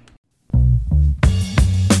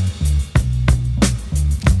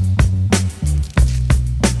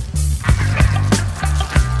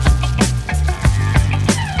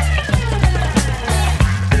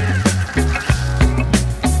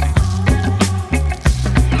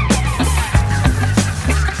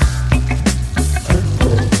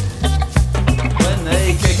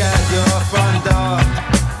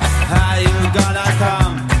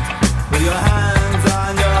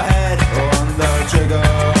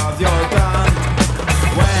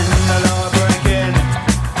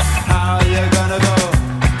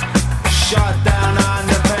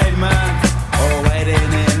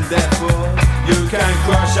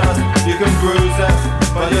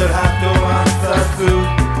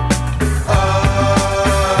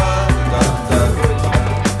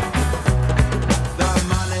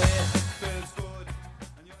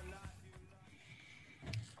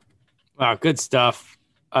 Wow, good stuff.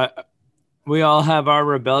 We all have our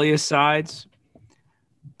rebellious sides,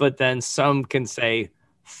 but then some can say,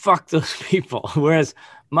 fuck those people. Whereas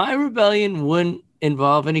my rebellion wouldn't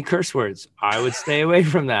involve any curse words. I would stay away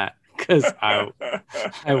from that because I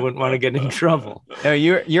wouldn't want to get in trouble. No,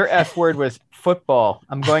 your F word was football.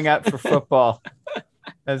 I'm going out for football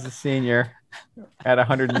as a senior at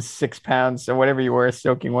 106 pounds or whatever you were,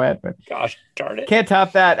 soaking wet. But gosh darn it, can't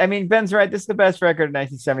top that. I mean, Ben's right. This is the best record of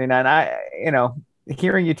 1979.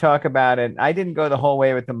 Hearing you talk about it, I didn't go the whole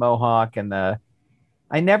way with the mohawk and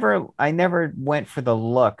I never went for the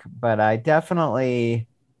look, but I definitely,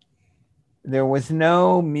 there was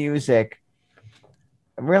no music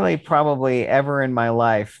really probably ever in my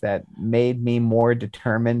life that made me more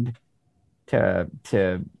determined to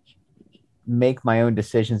make my own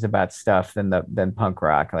decisions about stuff than punk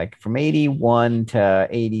rock. Like from 81 to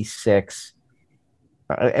 86,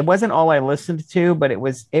 it wasn't all I listened to, but it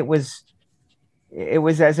was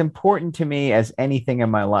as important to me as anything in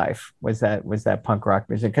my life was that punk rock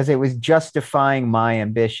music, because it was justifying my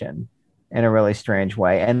ambition in a really strange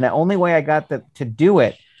way. And the only way I got to do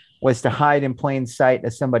it was to hide in plain sight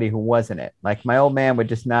as somebody who wasn't it. Like my old man would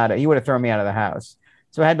just not, he would have thrown me out of the house.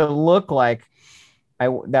 So I had to look like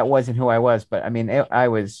that wasn't who I was. But I mean, I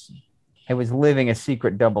was living a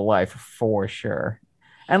secret double life for sure.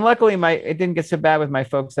 And luckily it didn't get so bad with my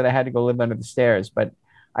folks that I had to go live under the stairs, but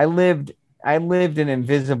I lived an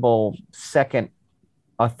invisible second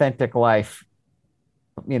authentic life,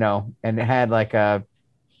 and had like a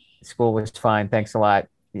school was fine. Thanks a lot.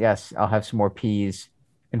 Yes, I'll have some more peas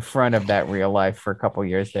in front of that real life for a couple of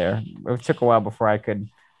years there. It took a while before I could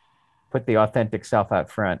put the authentic self out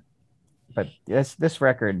front. But this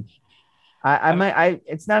record,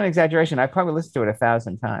 it's not an exaggeration. I probably listened to it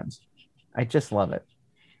 1,000 times. I just love it.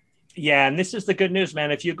 Yeah. And this is the good news,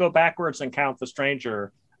 man. If you go backwards and count The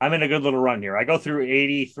Stranger, I'm in a good little run here. I go through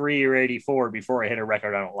 83 or 84 before I hit a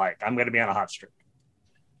record I don't like. I'm going to be on a hot streak.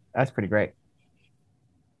 That's pretty great.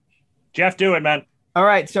 Jeff, do it, man. All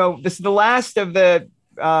right. So this is the last of the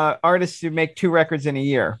artists who make 2 records in a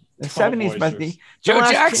year. The 70s must be Joe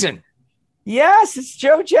Jackson. Yes, it's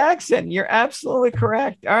Joe Jackson. You're absolutely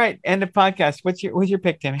correct. All right. End of podcast. Who's your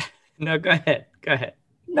pick, Timmy? No, go ahead.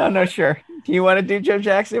 No, sure. Do you want to do Joe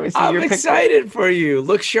Jackson? I'm excited for you.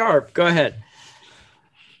 Look sharp. Go ahead.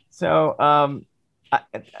 So,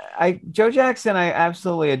 Joe Jackson, I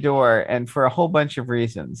absolutely adore, and for a whole bunch of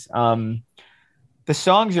reasons. The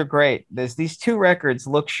songs are great. There's these 2 records,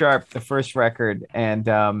 Look Sharp, the first record, and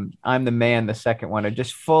I'm the Man, the second one, are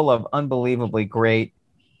just full of unbelievably great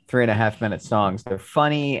 3.5-minute songs. They're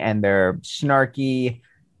funny and they're snarky,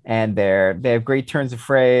 and they have great turns of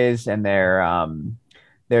phrase, and they're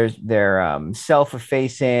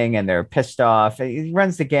self-effacing, and they're pissed off. It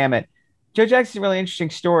runs the gamut. Joe Jackson's a really interesting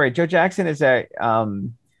story. Joe Jackson is a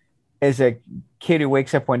kid who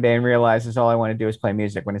wakes up one day and realizes all I want to do is play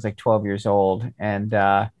music when he's like 12 years old. And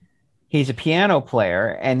he's a piano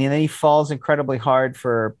player. And then he falls incredibly hard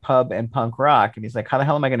for pub and punk rock. And he's like, how the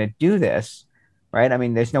hell am I going to do this? Right. I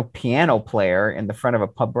mean, there's no piano player in the front of a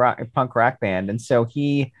punk rock band. And so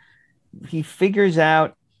he figures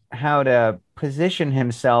out how to position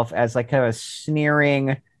himself as like kind of a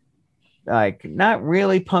sneering, like not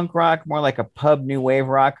really punk rock, more like a pub new wave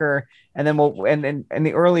rocker. And then in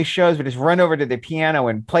the early shows, we just run over to the piano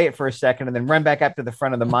and play it for a second and then run back up to the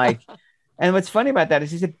front of the mic. And what's funny about that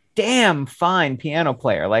is he's a damn fine piano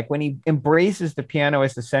player. Like when he embraces the piano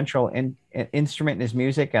as the central instrument in his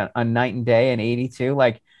music on Night and Day in 82,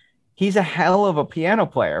 like he's a hell of a piano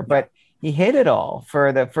player, but he hit it all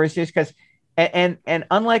for the first years because and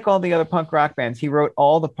unlike all the other punk rock bands, he wrote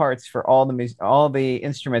all the parts for all the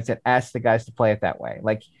instruments and asked the guys to play it that way.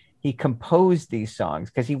 Like he composed these songs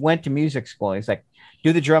because he went to music school. He's like,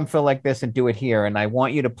 do the drum fill like this and do it here. And I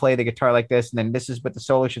want you to play the guitar like this. And then this is what the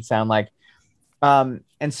solo should sound like. And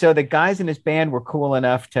so the guys in his band were cool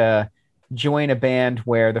enough to join a band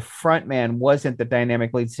where the front man wasn't the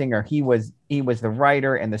dynamic lead singer. He was the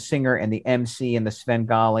writer and the singer and the MC and the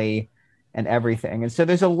Svengali and everything. And so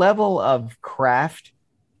there's a level of craft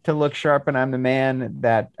to Look Sharp and I'm the Man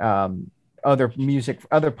that other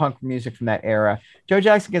punk music from that era. Joe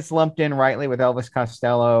Jackson gets lumped in rightly with Elvis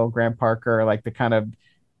Costello, Graham Parker, like the kind of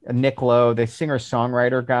Nick Lowe, the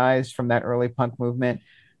singer-songwriter guys from that early punk movement.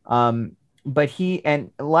 But he,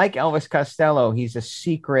 and like Elvis Costello, he's a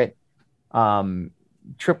secret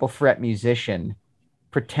triple threat musician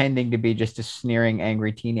pretending to be just a sneering,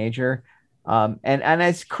 angry teenager. And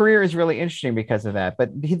his career is really interesting because of that. But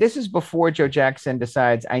this is before Joe Jackson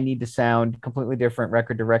decides I need to sound completely different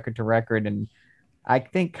record to record to record. And I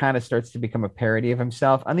think kind of starts to become a parody of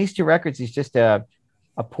himself. On these two records, he's just a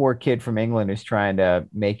poor kid from England who's trying to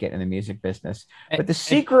make it in the music business. But the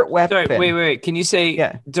secret weapon. Sorry, wait. Can you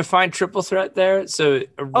say define triple threat there? So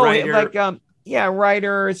a writer.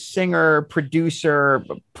 Writer, singer, producer,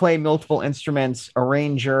 play multiple instruments,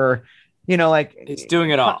 arranger. You know, like he's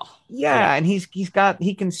doing it all. Yeah, and he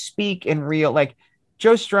can speak in real, like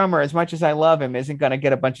Joe Strummer, as much as I love him, isn't going to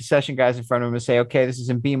get a bunch of session guys in front of him and say, okay, this is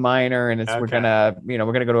in B minor and we're going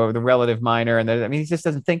to go over the relative minor. And he just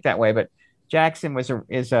doesn't think that way. But Jackson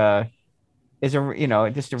is a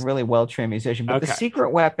just a really well-trained musician. But the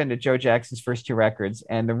secret weapon to Joe Jackson's first two records,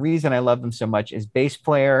 and the reason I love them so much, is bass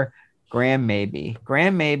player Graham Maby.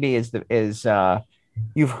 Graham Maby is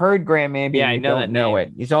you've heard Graham Maby. Yeah, I know that know name.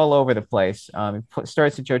 it. He's all over the place. He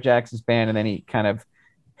starts at Joe Jackson's band, and then he kind of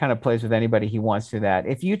plays with anybody he wants to that.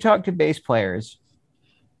 If you talk to bass players,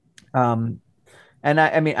 if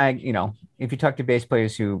you talk to bass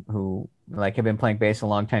players who like have been playing bass a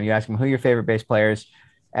long time, you ask them who are your favorite bass players.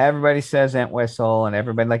 Everybody says Entwistle, and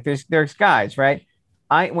everybody like there's guys, right?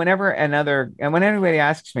 Whenever anybody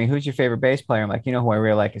asks me who's your favorite bass player, I'm like, who I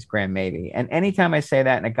really like is Graham Maby. And anytime I say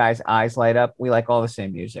that and a guy's eyes light up, we like all the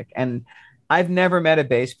same music. And I've never met a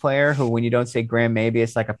bass player who, when you don't say Graham Maby,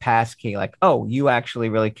 it's like a pass key, like, oh, you actually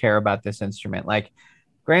really care about this instrument. Like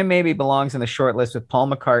Graham Maby belongs on the short list with Paul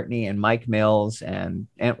McCartney and Mike Mills and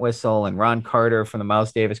Entwistle and Ron Carter from the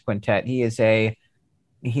Miles Davis Quintet. He's a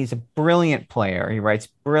brilliant player. He writes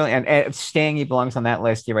brilliant, and Sting, he belongs on that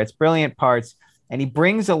list. He writes brilliant parts. And he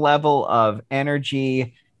brings a level of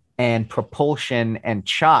energy and propulsion and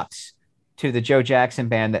chops to the Joe Jackson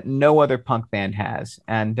band that no other punk band has.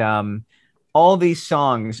 And all these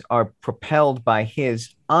songs are propelled by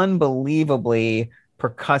his unbelievably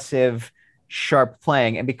percussive, sharp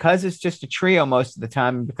playing. And because it's just a trio most of the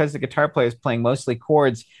time, and because the guitar player is playing mostly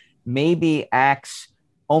chords, Maby acts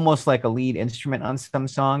almost like a lead instrument on some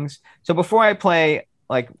songs. So before I play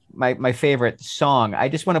like my favorite song, I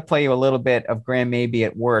just want to play you a little bit of Graham Maby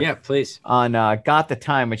at work. Yeah, please. On Got the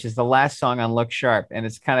Time, which is the last song on Look Sharp. And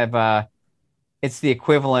it's kind of it's the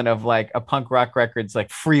equivalent of like a punk rock record's like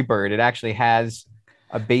Freebird. It actually has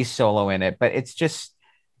a bass solo in it, but it's just,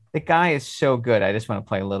 the guy is so good. I just want to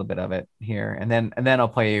play a little bit of it here. And then I'll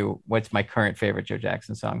play you what's my current favorite Joe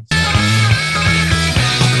Jackson song.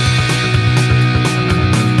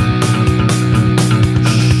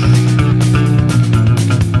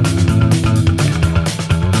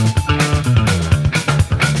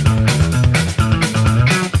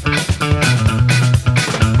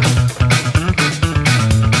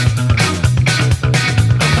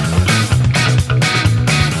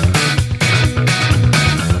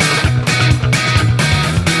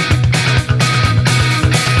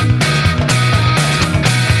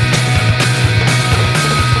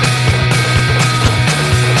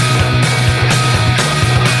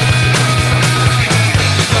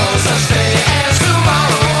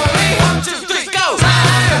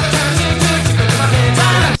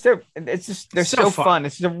 It's just, they're so fun.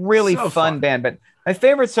 It's a really fun band. But my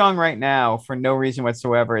favorite song right now, for no reason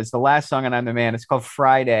whatsoever, is the last song on I'm the Man. It's called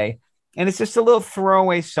Friday. And it's just a little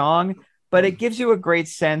throwaway song, but it gives you a great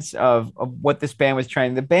sense of what this band was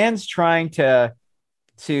trying. The band's trying to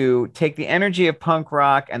to take the energy of punk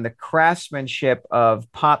rock and the craftsmanship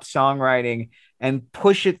of pop songwriting and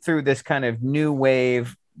push it through this kind of new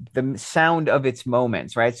wave, the sound of its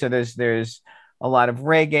moments, right? So there's a lot of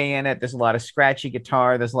reggae in it. There's a lot of scratchy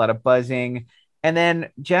guitar. There's a lot of buzzing. And then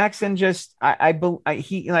Jackson just,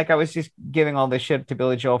 he, like, I was just giving all this shit to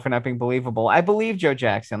Billy Joel for not being believable. I believe Joe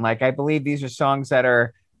Jackson. Like, I believe these are songs that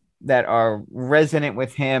are resonant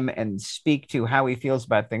with him and speak to how he feels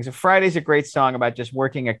about things. So Friday's a great song about just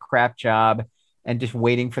working a crap job and just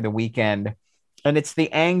waiting for the weekend. And it's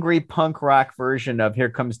the angry punk rock version of Here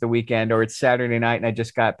Comes the Weekend, or it's Saturday night and I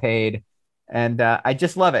just got paid. And I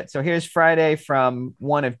just love it. So here's Friday from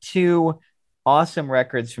one of two awesome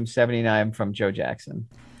records from 79 from Joe Jackson.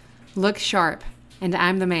 Look Sharp and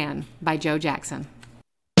I'm the Man by Joe Jackson.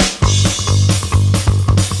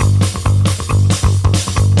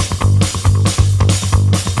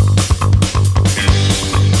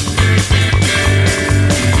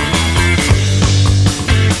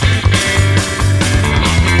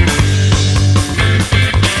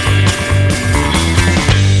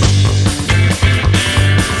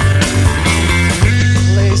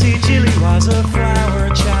 A flower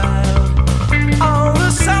child all the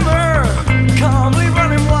summer, calmly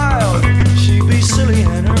running wild. She'd be silly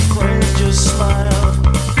and her friends just smile.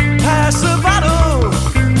 Pass the bottle,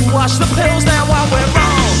 wash the pills down while we're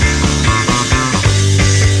wrong.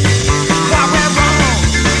 While we're wrong.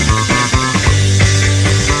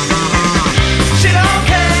 She don't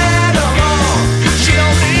care no more. She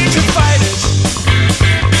don't need to fight it.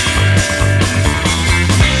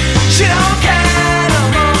 She don't care no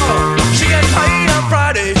more. She get paid on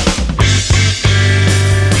Friday.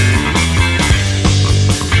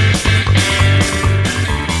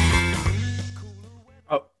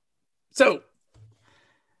 Oh, so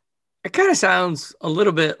it kind of sounds a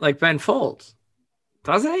little bit like Ben Folds,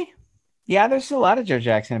 doesn't he? Yeah, there's a lot of Joe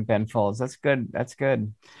Jackson and Ben Folds. That's good. That's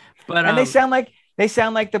good. But and they sound like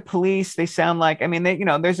the Police. They sound like, I mean, they, you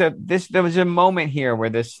know, there was a moment here where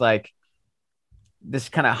this kind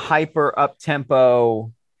of hyper up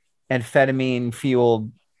tempo amphetamine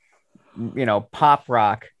fueled, you know, pop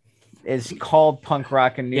rock is called punk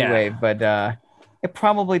rock and new wave, but it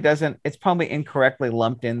probably doesn't. It's probably incorrectly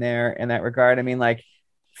lumped in there in that regard. I mean, like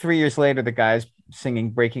 3 years later, the guy's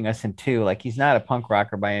singing "Breaking Us in Two." Like, he's not a punk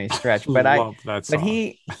rocker by any stretch. But I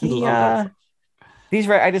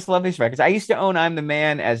just love these records. I used to own "I'm the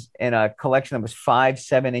Man" as in a collection that was 5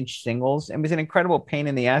 7-inch singles. It was an incredible pain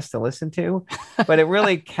in the ass to listen to, but it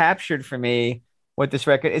really captured for me what this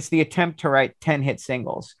record. It's the attempt to write 10 hit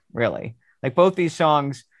singles. Really, like both these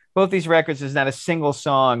records is not a single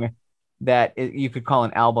song that you could call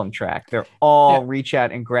an album track. They're all reach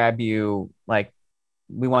out and grab you. Like,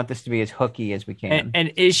 we want this to be as hooky as we can.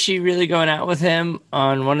 And is she really going out with him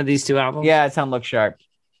on one of these two albums? Yeah, it's on Look Sharp.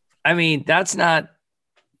 I mean, that's not,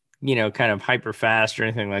 you know, kind of hyper fast or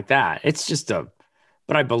anything like that. It's just but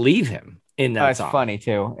I believe him in that song. It's funny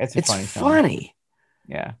too. It's funny song. Funny.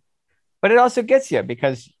 Yeah. But it also gets you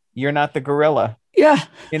because you're not the gorilla. Yeah.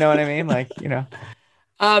 You know what I mean? Like, you know.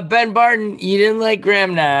 Ben Barton, you didn't like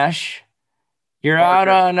Graham Nash. You're out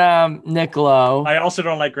on Nick Lowe. I also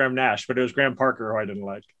don't like Graham Nash, but it was Graham Parker who I didn't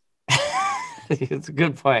like. It's a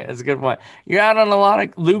good point. You're out on a lot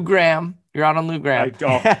of Lou Graham. You're out on Lou Graham. Big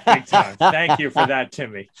time. Thank you for that,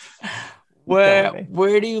 Timmy.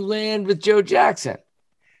 Where do you land with Joe Jackson?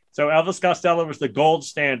 So Elvis Costello was the gold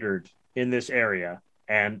standard in this area.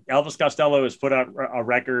 And Elvis Costello has put out a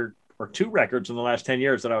record or two records in the last 10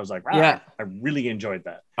 years that I was like, wow, yeah, I really enjoyed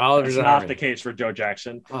that. That's not the case for Joe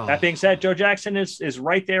Jackson. Oh. That being said, Joe Jackson is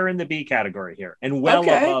right there in the B category here and well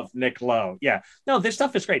above Nick Lowe. Yeah. No, this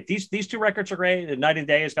stuff is great. These two records are great. The Night and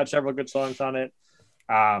Day has got several good songs on it.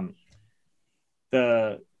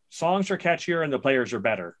 The songs are catchier and the players are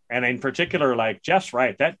better. And in particular, like Jeff's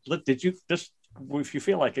right. If you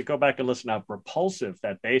feel like it, go back and listen how repulsive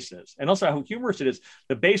that bass is. And also how humorous it is.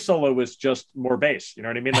 The bass solo is just more bass. You know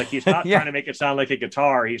what I mean? Like, he's not trying to make it sound like a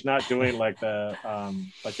guitar. He's not doing like the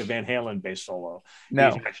Van Halen bass solo.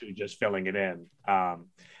 No. He's actually just filling it in.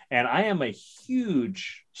 And I am a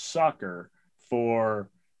huge sucker for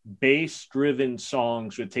bass-driven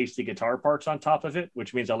songs with tasty guitar parts on top of it,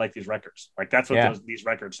 which means I like these records. Like, that's what these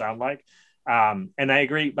records sound like. And I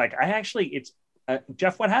agree. Like,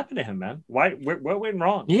 Jeff, what happened to him, man? What went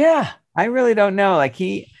wrong? Yeah, I really don't know. Like,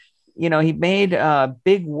 he made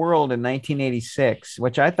Big World in 1986,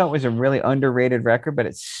 which I thought was a really underrated record, but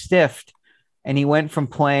it stiffed. And he went from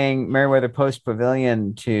playing Merriweather Post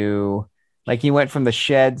Pavilion to, like, he went from the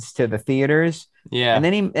sheds to the theaters. Yeah. And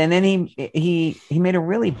then he made a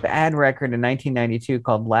really bad record in 1992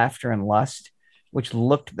 called Laughter and Lust, which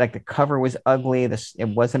looked like the cover was ugly. It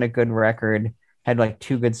wasn't a good record. Had like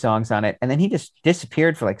 2 good songs on it, and then he just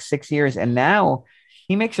disappeared for like 6 years. And now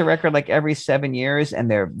he makes a record like every 7 years, and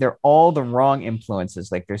they're all the wrong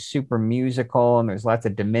influences. Like they're super musical, and there's lots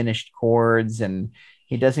of diminished chords, and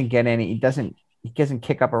he doesn't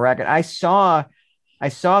kick up a record. I saw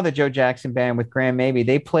the Joe Jackson Band with Graham Maybe.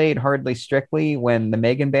 They played Hardly Strictly when the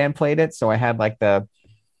Megan Band played it, so I had like the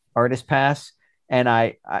artist pass. And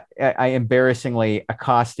I embarrassingly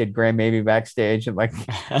accosted Graham Maybe backstage, and like,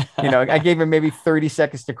 I gave him maybe 30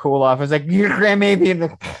 seconds to cool off. I was like, "You're Graham Maybe,"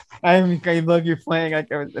 and I love your playing.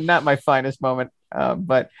 It was not my finest moment,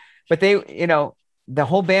 but they, the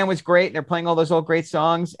whole band was great. And they're playing all those old great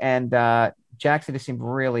songs, and Jackson just seemed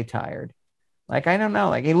really tired. Like, I don't know,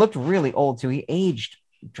 like he looked really old too. He aged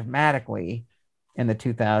dramatically in the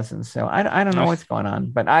 2000s. So I don't know what's going on,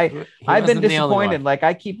 but I've been disappointed. Like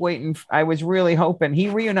I keep waiting. I was really hoping he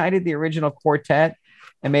reunited the original quartet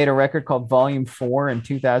and made a record called Volume 4 in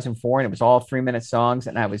 2004. And it was all 3-minute songs.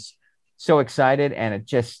 And I was so excited, and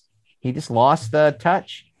he just lost the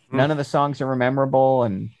touch. None of the songs are memorable,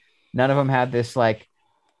 and none of them had this like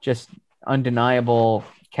just undeniable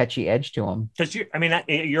catchy edge to them. Because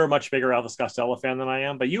you're a much bigger Elvis Costello fan than I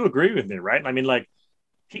am, but you agree with me, right? I mean, like,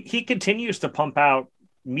 he continues to pump out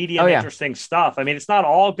medium interesting stuff. I mean, it's not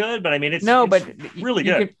all good, but I mean, it's really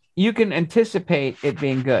good. You can anticipate it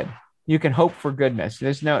being good. You can hope for goodness.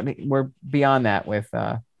 We're beyond that with.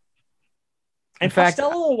 In fact,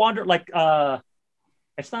 Costello will wander like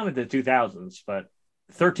it's not in the 2000s, but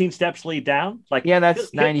 13 Steps Lead Down. Like,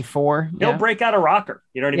 that's 94. He'll break out a rocker.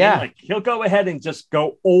 You know what I mean? Like he'll go ahead and just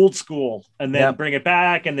go old school and then bring it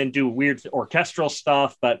back and then do weird orchestral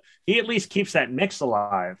stuff. But he at least keeps that mix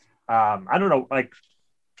alive. I don't know. Like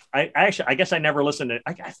I guess I never listened to.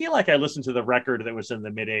 I feel like I listened to the record that was in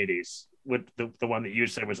the mid 80s with the one that you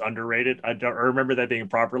said was underrated. I remember that being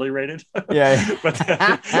properly rated. Yeah. But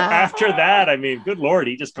after that, I mean, good Lord,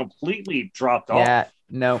 he just completely dropped off. Yeah.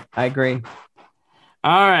 No, I agree.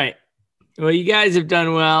 All right. Well, you guys have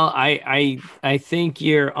done well. I think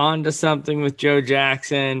you're on to something with Joe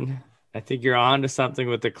Jackson. I think you're on to something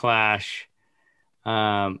with The Clash.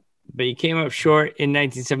 But you came up short in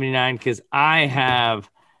 1979 because I have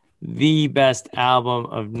the best album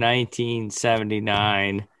of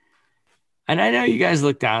 1979. And I know you guys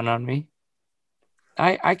look down on me.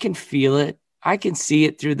 I can feel it. I can see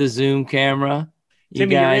it through the Zoom camera.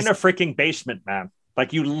 Timmy, you're in a freaking basement, man.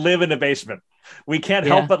 Like you live in a basement. We can't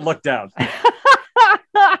help but look down.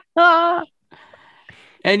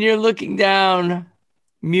 And you're looking down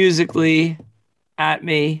musically at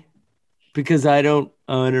me because I don't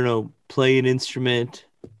know, play an instrument.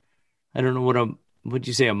 I don't know would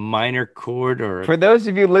you say, a minor chord or for those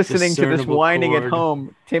of you listening to this whining at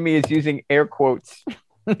home, Timmy is using air quotes.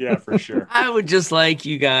 Yeah, for sure. I would just like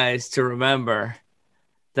you guys to remember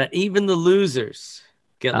that even the losers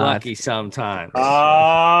get lucky sometimes.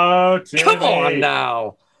 Oh, Timmy. Come on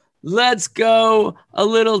now. Let's go a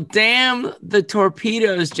little Damn the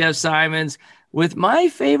Torpedoes, Jeff Simons, with my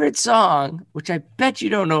favorite song, which I bet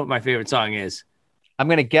you don't know what my favorite song is. I'm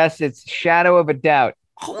going to guess it's Shadow of a Doubt.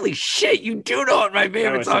 Holy shit, you do know what my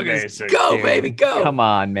favorite song is. Go, baby, go. Come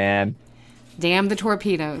on, man. Damn the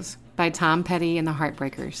Torpedoes by Tom Petty and the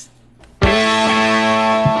Heartbreakers.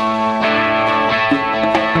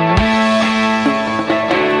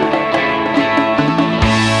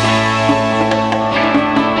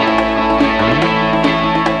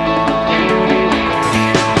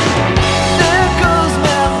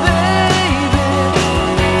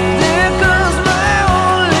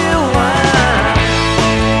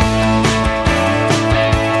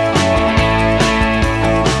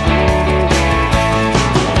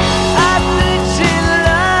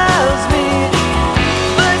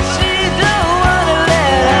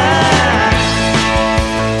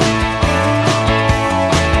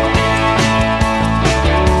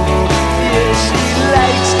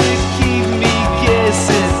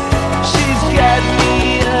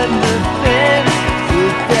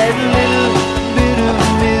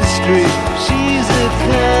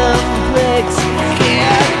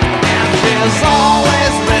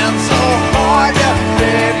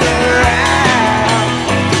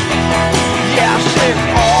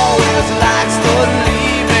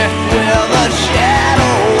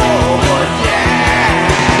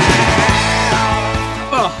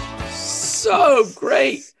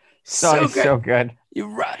 So good.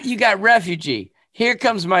 You got Refugee. Here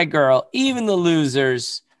Comes My Girl. Even the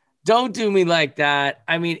Losers. Don't Do Me Like That.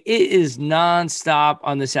 I mean, it is nonstop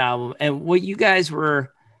on this album. And what you guys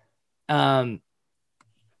were,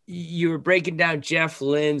 you were breaking down Jeff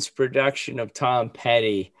Lynne's production of Tom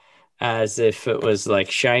Petty. as if it was like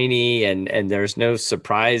shiny and there's no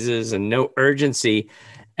surprises and no urgency.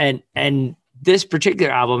 And this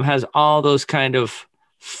particular album has all those kind of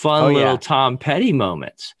fun little Tom Petty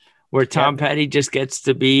moments where Tom Petty just gets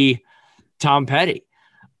to be Tom Petty.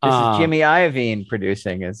 This is Jimmy Iovine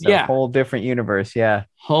producing. It's a whole different universe. Yeah.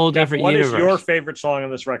 Whole different universe. What is your favorite song on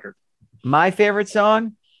this record? My favorite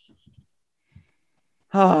song?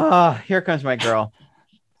 Oh, Here Comes My Girl.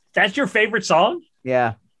 That's your favorite song?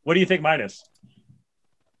 Yeah. What do you think mine is?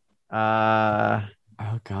 Oh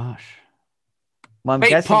gosh. Well, wait,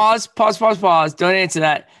 guessing... pause. Don't answer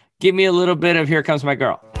that. Give me a little bit of Here Comes My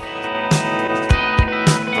Girl.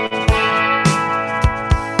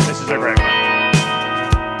 This is a great one.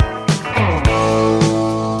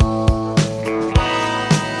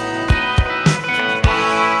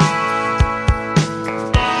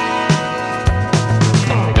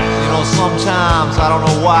 Sometimes I don't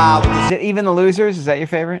know why. Is it Even the Losers? Is that your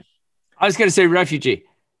favorite? I was going to say Refugee.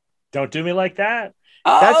 Don't Do Me Like That.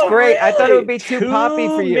 That's great. Really? I thought it would be too poppy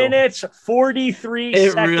for you. 2 minutes, 43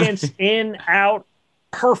 seconds in, out.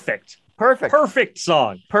 Perfect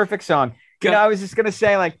song. Perfect song. You know, I was just going to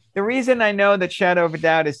say, like, the reason I know that Shadow of a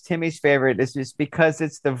Doubt is Timmy's favorite is just because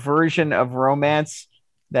it's the version of romance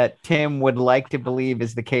that Tim would like to believe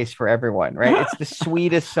is the case for everyone, right? It's the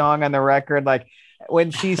sweetest song on the record. Like,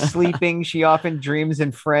 when she's sleeping, she often dreams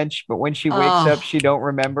in French, but when she wakes up, she don't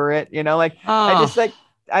remember it. You know, like I just like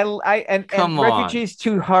and Refugee's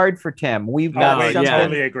too hard for Tim. We've got something.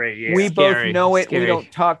 Totally agree. Yeah. We both know it. We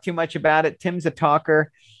don't talk too much about it. Tim's a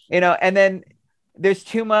talker, you know. And then there's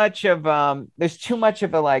too much of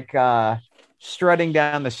a like strutting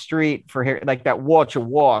down the street for here, like that walk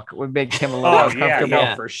would make Tim a little uncomfortable.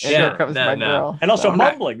 Yeah, for sure. Here Comes My Girl. And also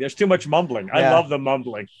mumbling. There's too much mumbling. I love the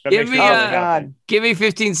mumbling. That Give me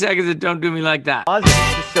 15 seconds of Don't Do Me Like That.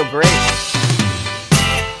 This is so great.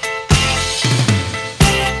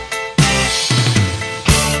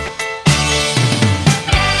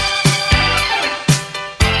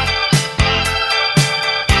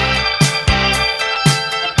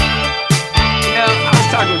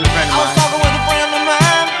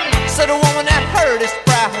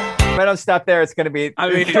 If I don't stop there, it's going to be. I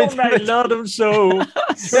mean, don't I love him so?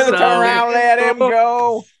 Turn around, let him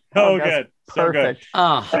go. Oh, good. Perfect.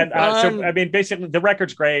 So good. So, I mean, basically, the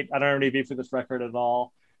record's great. I don't have any beef with this record at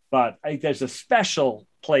all. But there's a special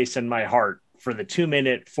place in my heart for the 2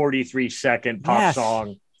 minute, 43-second pop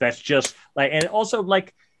song. That's just like, and also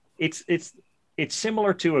like, it's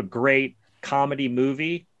similar to a great comedy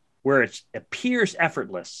movie where it appears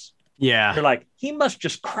effortless. Yeah. You're like, he must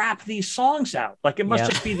just crap these songs out. Like, it must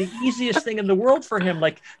just be the easiest thing in the world for him.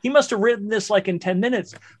 Like, he must have written this like in 10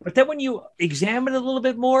 minutes. But then when you examine it a little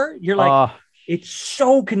bit more, you're like, it's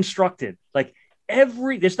so constructed. Like,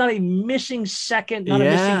 there's not a missing second, not a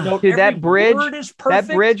missing note. Dude, that bridge, word is perfect.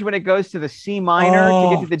 That bridge when it goes to the C minor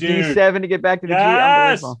to get to the D7 to get back to the G.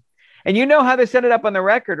 Unbelievable. And you know how they set it up on the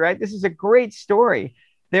record, right? This is a great story.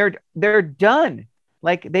 They're done.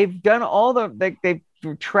 Like, they've done all they've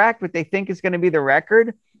tracked what they think is going to be the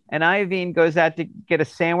record, and Iovine goes out to get a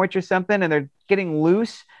sandwich or something, and they're getting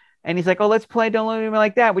loose, and he's like, "Oh, let's play Don't Leave Me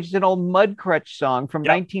Like That," which is an old Mudcrutch song from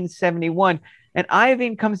 1971. And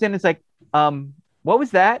Iovine comes in and is like, "What was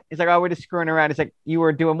that?" He's like, "Oh, we're just screwing around." He's like, "You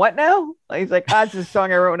were doing what now?" He's like, "This is a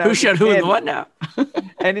song I wrote when I was a kid." Who and what now?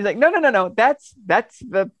 And he's like, no, that's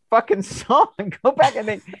the fucking song. Go back.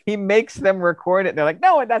 And he makes them record it. They're like,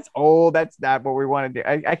 no, that's old. That's not what we want to do.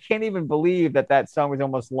 I can't even believe that song was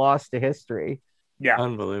almost lost to history. Yeah.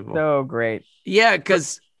 Unbelievable. So great. Yeah,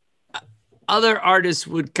 because other artists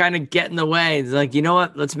would kind of get in the way. It's like, you know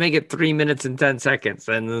what? Let's make it 3 minutes and 10 seconds.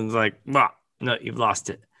 And then it's like, no, you've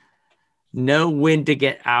lost it. Know when to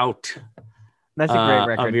get out. That's a great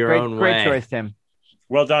record. Of your own way. Great choice, Tim.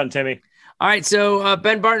 Well done, Timmy. All right, so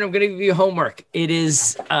Ben Barton, I'm going to give you homework. It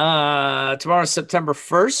is tomorrow, September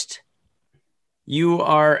 1st. You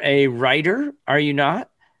are a writer, are you not?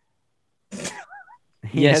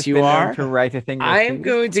 Yes, you are. To write a thing. I am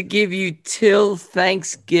going to give you till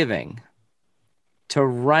Thanksgiving to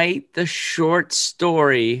write the short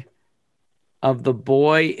story of the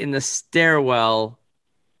boy in the stairwell,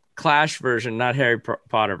 Clash version, not Harry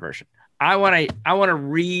Potter version. I want to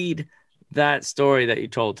read that story that you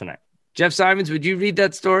told tonight. Jeff Simons, would you read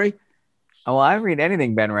that story? Oh, well, I read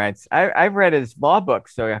anything Ben writes. I've read his law book,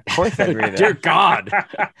 so of course I'd read it. Dear God,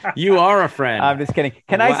 you are a friend. I'm just kidding.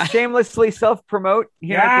 Can I shamelessly self-promote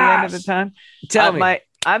here at the end of the time? Tell me.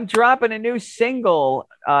 I'm dropping a new single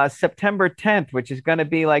September 10th, which is going to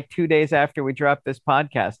be like 2 days after we drop this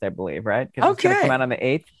podcast, I believe, right? Because it's going to come out on the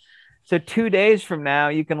 8th. So 2 days from now,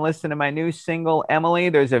 you can listen to my new single, Emily.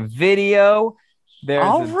 There's a video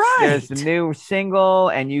There's a new single,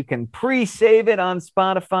 and you can pre-save it on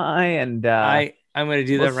Spotify. And I'm going to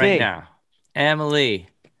do that right now. Emily.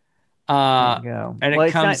 There you go. And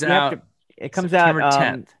it comes out. It comes September out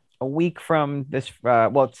 10th. A week from this.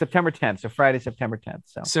 Well, it's September 10th, so Friday, September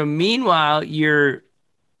 10th. So meanwhile, your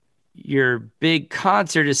big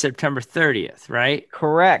concert is September 30th, right?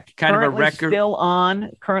 Correct. Kind of a record still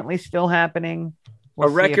on. Currently still happening. A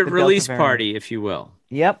record release party, if you will.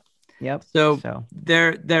 Yep. So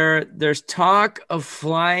there's talk of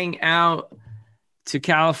flying out to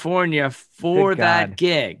California for that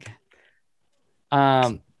gig.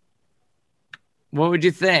 What would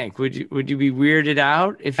you think? Would you be weirded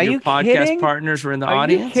out if your podcast partners were in the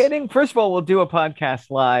audience? Are you kidding? First of all, we'll do a podcast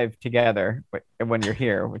live together when you're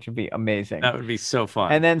here, which would be amazing. That would be so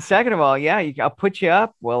fun. And then second of all, I'll put you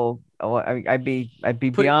up. Well, I'd be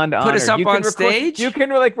beyond honored. Put us up on stage. You can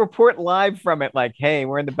report live from it, like, hey,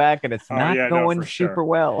 we're in the back and it's not going super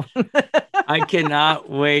well. I cannot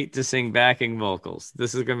wait to sing backing vocals.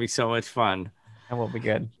 This is going to be so much fun. That will be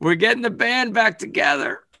good. We're getting the band back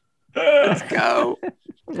together. Let's go.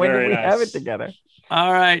 When do we have it together?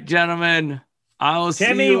 All right, gentlemen. I will see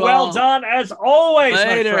Timmy, you well done as always,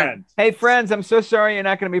 later. My friend. Hey, friends, I'm so sorry you're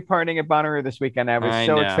not going to be partying at Bonnaroo this weekend. I was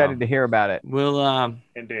so excited to hear about it. We'll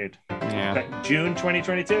indeed. Yeah. June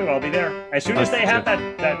 2022. I'll be there as soon as they have that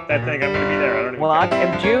thing. I'm going to be there. I don't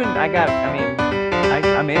even in June,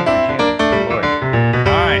 I'm in for June. Lord.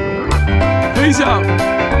 All right. Peace out.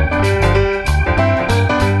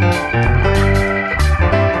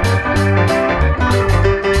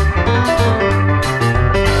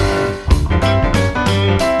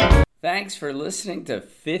 Thanks for listening to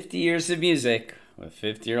 50 Years of Music with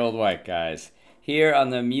 50-Year-Old White Guys here on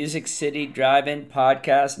the Music City Drive-In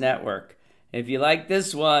Podcast Network. If you like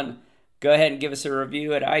this one, go ahead and give us a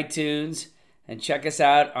review at iTunes and check us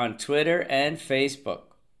out on Twitter and Facebook.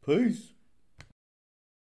 Peace.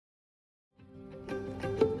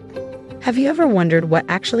 Have you ever wondered what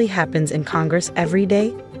actually happens in Congress every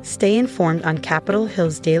day? Stay informed on Capitol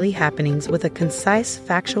Hill's daily happenings with a concise,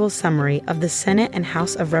 factual summary of the Senate and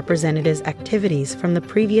House of Representatives' activities from the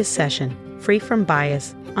previous session, free from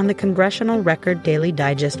bias, on the Congressional Record Daily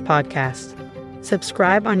Digest podcast.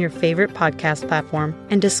 Subscribe on your favorite podcast platform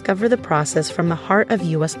and discover the process from the heart of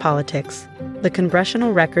U.S. politics. The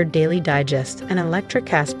Congressional Record Daily Digest, an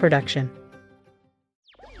Electricast production.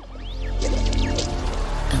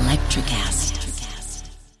 Electricast.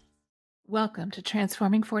 Welcome to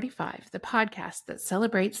Transforming 45, the podcast that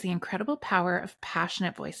celebrates the incredible power of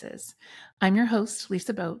passionate voices. I'm your host,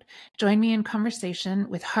 Lisa Boat. Join me in conversation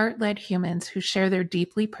with heart-led humans who share their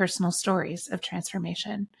deeply personal stories of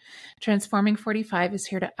transformation. Transforming 45 is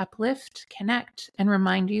here to uplift, connect, and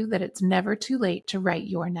remind you that it's never too late to write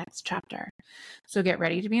your next chapter. So get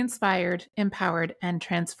ready to be inspired, empowered, and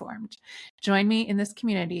transformed. Join me in this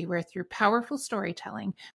community where through powerful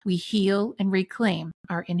storytelling, we heal and reclaim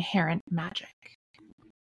our inherent magic.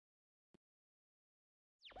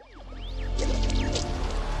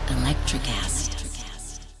 Electricast.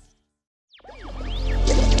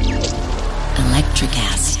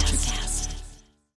 Electricast.